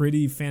it's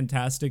pretty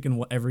fantastic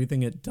in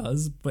everything it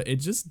does, but it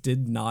just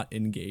did not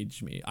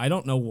engage me. I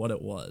don't know what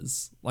it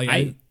was.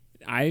 Like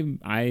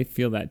I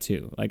feel that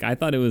too. Like I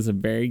thought it was a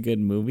very good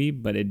movie,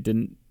 but it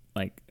didn't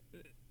like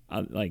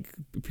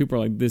people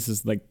are like, this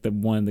is like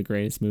one of the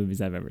greatest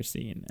movies I've ever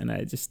seen, and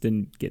I just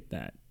didn't get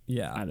that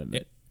out of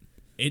it.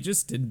 It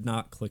just did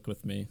not click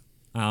with me.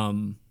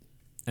 And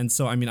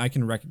so I mean I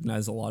can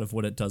recognize a lot of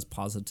what it does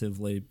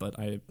positively, but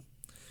I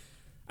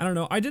don't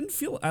know. I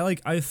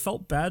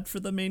felt bad for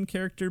the main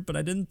character, but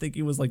I didn't think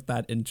he was like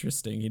that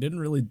interesting. He didn't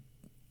really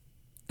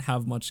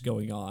have much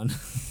going on.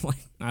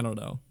 Like I don't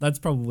know. That's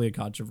probably a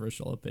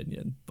controversial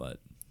opinion, but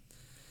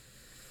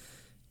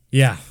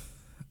yeah.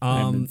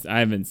 I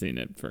haven't seen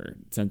it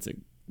since it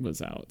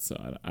was out,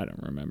 so I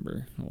don't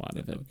remember a lot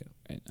of it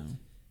right now.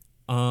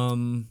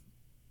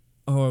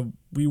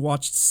 We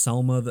watched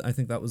Selma. I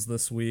think that was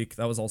this week.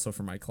 That was also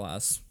for my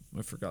class.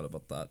 I forgot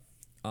about that.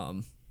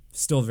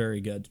 Still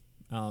very good.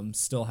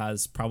 Still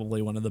has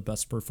probably one of the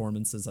best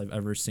performances I've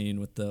ever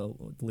seen with the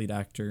lead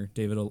actor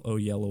David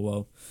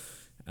Oyelowo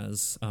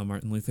as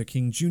Martin Luther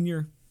King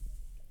Jr.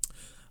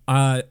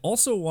 I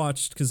also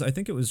watched, because I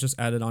think it was just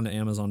added onto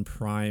Amazon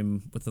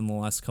Prime within the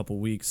last couple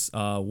weeks,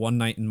 One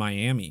Night in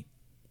Miami.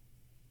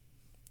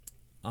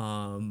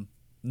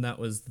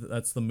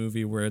 That's the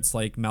movie where it's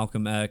like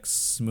Malcolm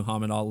X,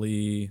 Muhammad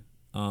Ali.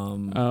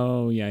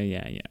 Oh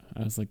yeah.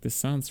 I was like, this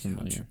sounds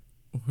familiar.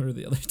 What are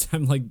the other?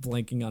 I'm like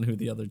blanking on who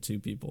the other two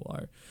people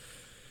are.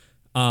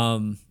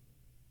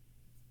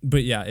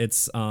 But yeah,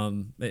 it's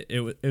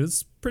it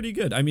was pretty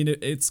good. I mean,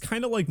 it's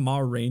kind of like Ma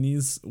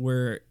Rainey's,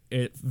 where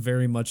it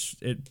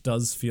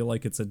does feel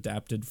like it's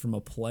adapted from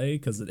a play,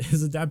 because it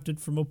is adapted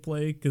from a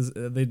play, because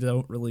they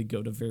don't really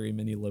go to very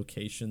many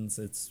locations.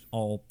 It's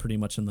all pretty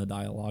much in the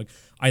dialogue.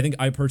 I think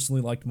I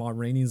personally liked Ma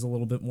Rainey's a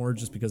little bit more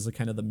just because of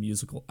kind of the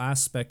musical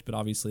aspect, but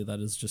obviously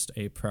that is just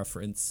a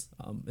preference.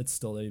 It's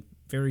still a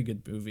very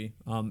good movie.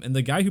 And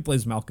the guy who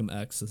plays Malcolm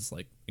X is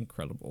like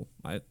incredible.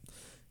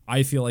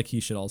 I feel like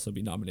he should also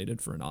be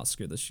nominated for an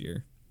Oscar this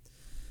year.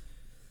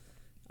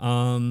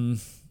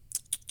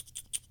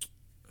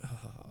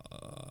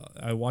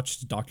 I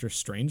watched Doctor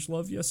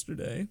Strangelove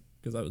yesterday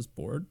because I was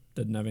bored,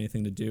 didn't have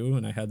anything to do,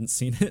 and I hadn't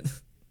seen it.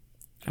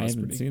 I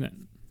haven't seen it.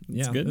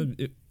 It's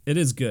good. It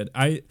is good.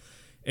 It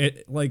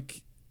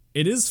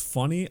is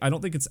funny. I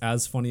don't think it's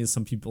as funny as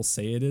some people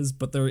say it is,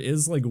 but there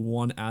is like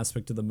one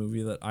aspect of the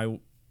movie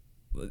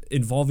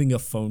involving a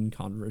phone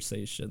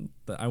conversation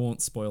that I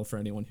won't spoil for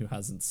anyone who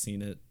hasn't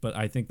seen it, but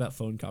I think that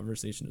phone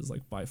conversation is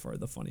like by far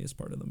the funniest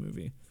part of the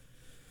movie.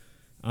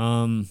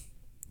 And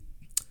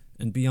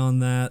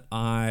beyond that,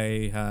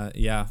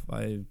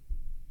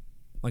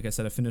 like I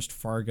said, I finished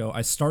Fargo.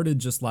 I started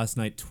just last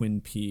night Twin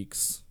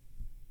Peaks.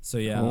 So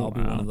yeah, I'll be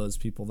one of those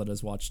people that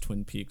has watched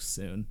Twin Peaks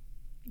soon.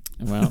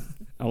 Well,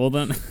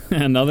 Holden,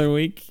 another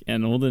week,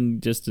 and Holden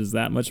just is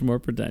that much more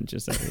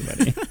pretentious,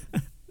 everybody.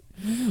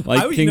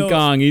 Like King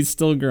Kong, he's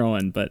still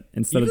growing, but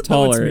instead of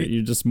taller,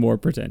 you're just more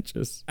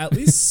pretentious. At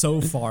least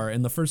so far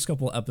in the first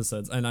couple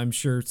episodes, and I'm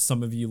sure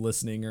some of you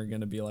listening are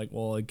going to be like,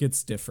 well, it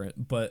gets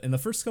different. But in the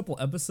first couple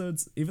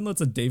episodes, even though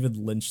it's a David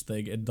Lynch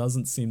thing, it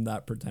doesn't seem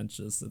that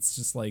pretentious. It's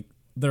just like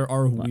there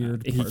are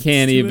weird parts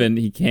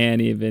he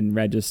can't even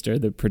register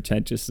the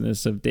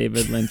pretentiousness of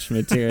David Lynch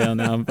material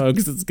now,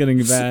 folks. It's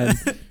getting bad.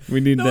 We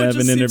need to have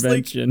an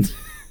intervention.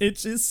 It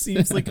just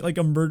seems like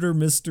a murder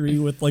mystery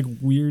with like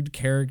weird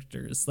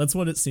characters. That's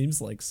what it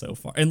seems like so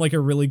far, and like a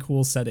really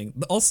cool setting.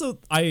 Also,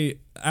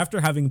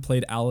 after having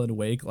played Alan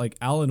Wake,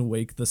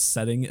 the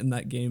setting in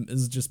that game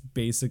is just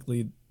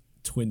basically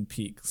Twin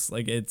Peaks.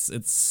 Like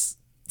it's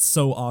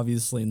so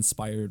obviously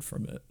inspired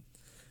from it.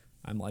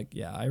 I'm like,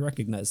 yeah, I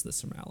recognize this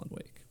from Alan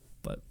Wake.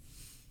 But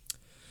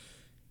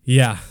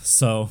yeah,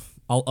 so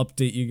I'll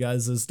update you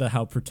guys as to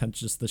how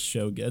pretentious this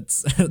show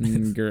gets.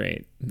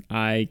 Great.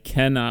 I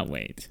cannot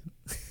wait.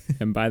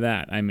 And by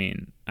that, I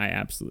mean, I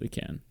absolutely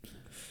can.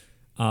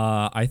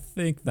 I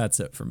think that's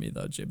it for me,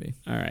 though, Jimmy.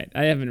 All right.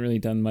 I haven't really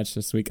done much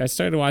this week. I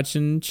started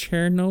watching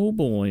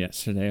Chernobyl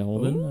yesterday,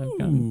 Holden. Ooh. I've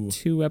gotten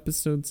 2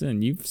 episodes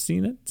in. You've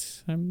seen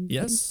it?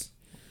 Yes.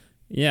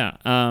 Yeah.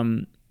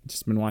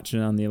 Just been watching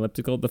it on the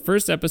elliptical. The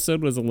first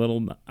episode was a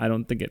little, I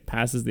don't think it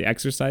passes the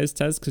exercise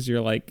test because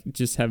you're like,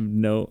 you have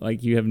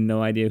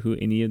no idea who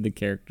any of the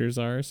characters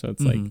are. So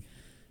it's like,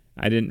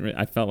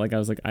 I felt like I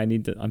was like,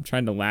 I'm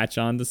trying to latch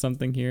on to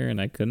something here and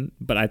I couldn't.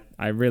 But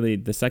I really,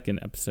 the second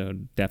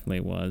episode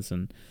definitely was.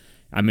 And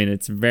I mean,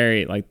 it's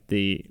very, like,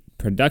 the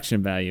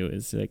production value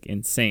is like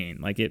insane.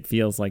 Like, it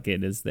feels like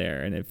it is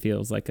there and it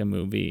feels like a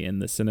movie,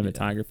 and the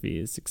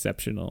cinematography is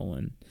exceptional,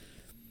 and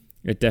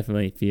it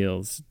definitely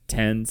feels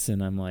tense.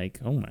 And I'm like,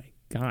 oh my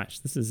gosh,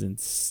 this is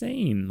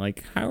insane.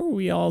 Like, how are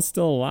we all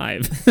still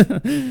alive?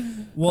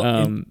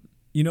 Well,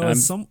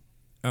 as some...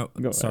 Oh,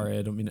 Go sorry, ahead.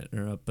 I don't mean to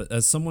interrupt, but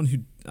as someone who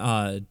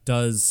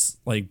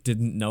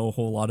didn't know a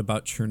whole lot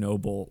about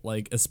Chernobyl,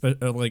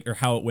 or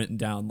how it went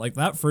down, like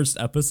that first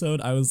episode,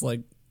 I was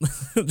like,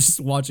 just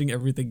watching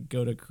everything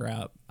go to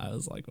crap. I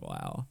was like,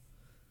 wow.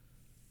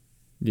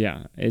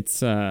 Yeah,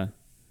 it's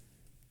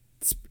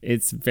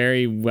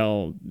very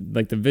well,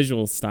 like, the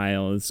visual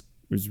style is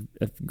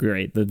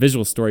great. The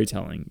visual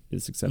storytelling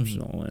is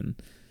exceptional, and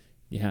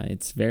yeah,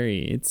 it's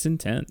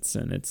intense,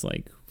 and it's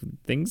like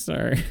things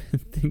are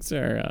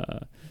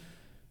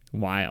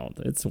wild.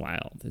 It's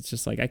wild. It's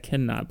just like, I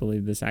cannot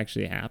believe this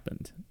actually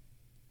happened.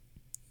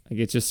 Like,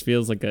 it just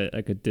feels like a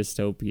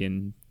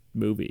dystopian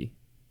movie.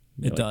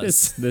 It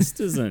does. This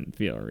doesn't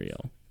feel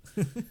real.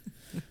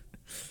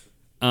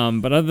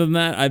 But other than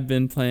that, I've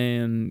been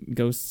playing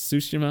Ghost of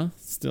Tsushima.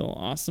 Still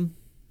awesome.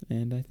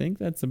 And I think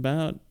that's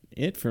about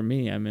it for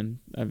me. I mean,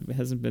 it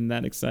hasn't been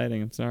that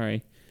exciting. I'm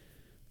sorry.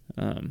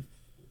 But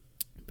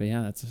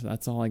yeah,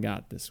 that's all I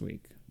got this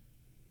week.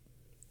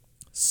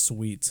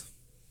 Sweet.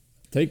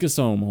 Take us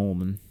home,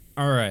 Holman.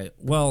 All right.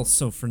 Well,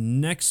 so for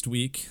next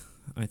week,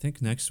 I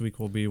think next week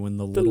will be when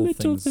the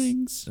Little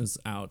Things is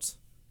out.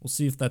 We'll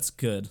see if that's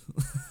good.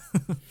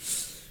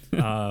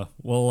 We'll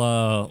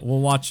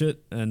watch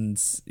it,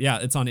 and yeah,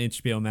 it's on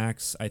HBO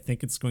Max. I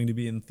think it's going to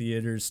be in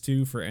theaters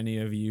too for any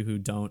of you who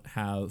don't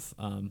have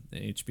an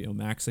HBO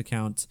Max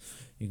account.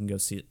 You can go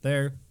see it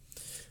there.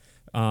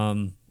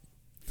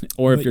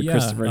 Or if you're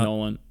Christopher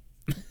Nolan.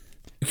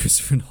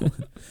 Christopher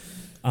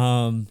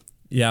Nolan.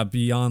 Yeah,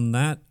 beyond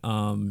that,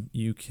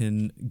 you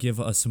can give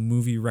us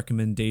movie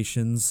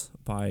recommendations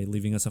by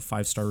leaving us a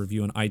 5-star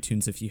review on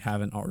iTunes if you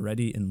haven't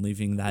already, and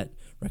leaving that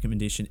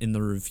recommendation in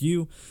the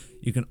review.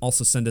 You can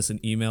also send us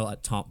an email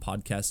at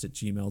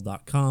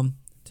tompodcast@gmail.com.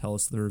 Tell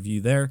us the review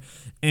there.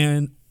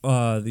 And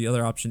the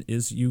other option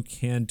is you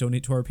can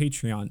donate to our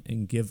Patreon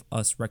and give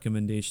us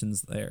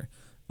recommendations there.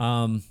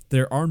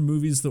 There are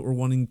movies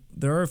that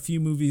there are a few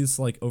movies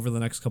like over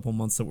the next couple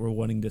months that we're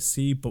wanting to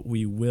see, but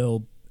we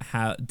will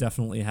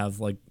definitely have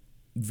like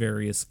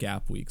various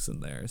gap weeks in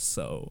there.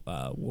 So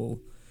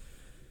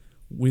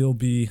we'll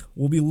be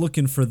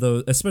looking for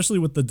those, especially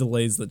with the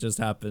delays that just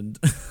happened,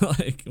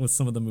 like with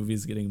some of the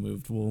movies getting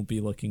moved. We'll be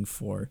looking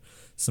for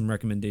some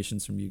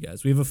recommendations from you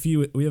guys. We have a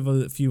few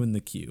in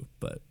the queue,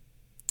 but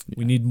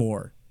we need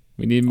more.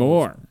 We need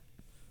more.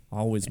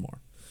 Always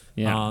more.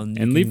 Yeah,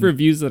 and leave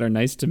reviews that are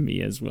nice to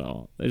me as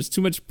well. There's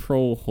too much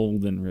pro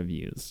Holden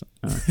reviews.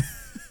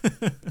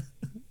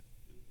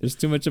 There's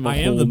too much of a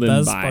Holden bias.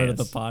 I am the best part of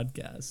the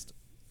podcast.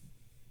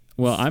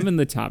 Well, I'm in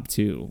the top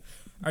 2.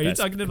 Are you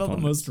talking about the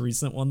most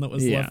recent one that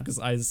was left? Because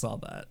I saw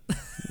that.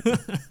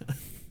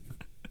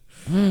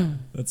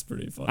 That's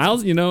pretty funny.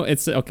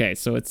 It's okay.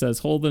 So it says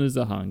Holden is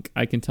a hunk.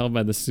 I can tell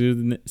by the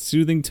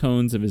soothing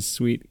tones of his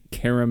sweet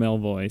caramel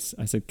voice.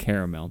 I said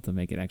caramel to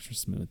make it extra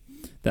smooth.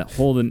 That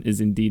Holden is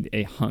indeed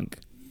a hunk.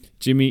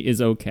 Jimmy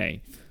is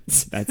okay.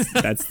 That's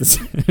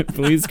the.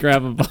 Please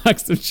grab a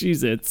box of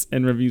Cheez-Its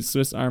and review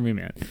Swiss Army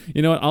Man.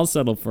 You know what? I'll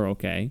settle for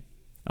okay.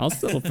 I'll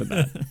settle for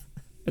that.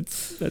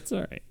 That's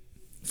all right.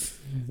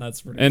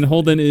 That's pretty. And funny.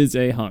 Holden is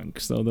a hunk,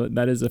 so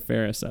that is a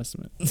fair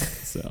assessment.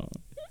 So.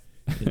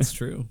 It's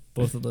true.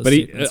 Both of those. But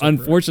he statements are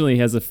unfortunately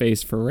has a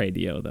face for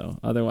radio, though.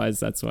 Otherwise,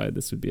 that's why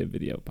this would be a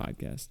video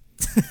podcast.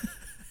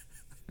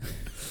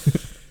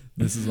 correct.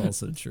 This is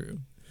also true.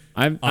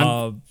 I'm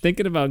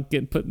thinking about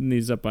putting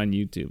these up on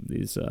YouTube.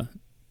 These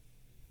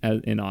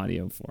in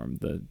audio form,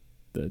 the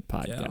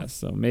podcast. Yeah.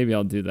 So maybe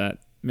I'll do that.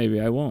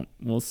 Maybe I won't.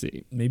 We'll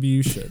see. Maybe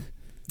you should.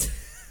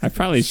 I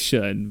probably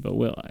should, but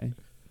will I?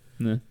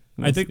 Nah,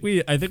 I think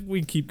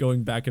we keep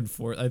going back and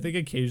forth. I think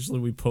occasionally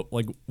we put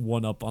like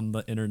one up on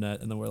the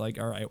internet and then we're like,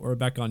 all right, we're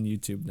back on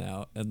YouTube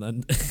now, and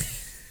then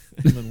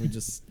and then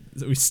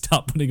we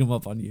stop putting them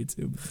up on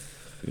YouTube.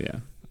 Yeah.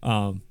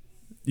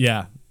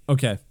 Yeah.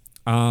 Okay.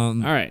 All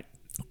right.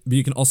 But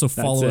you can also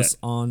follow us it.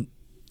 on.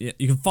 Yeah,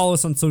 you can follow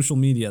us on social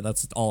media.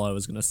 That's all I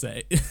was gonna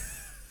say.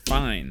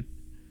 Fine.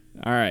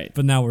 All right.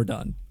 But now we're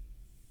done.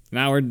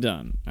 Now we're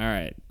done. All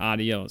right.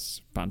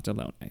 Adios,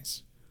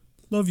 pantalones.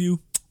 Love you.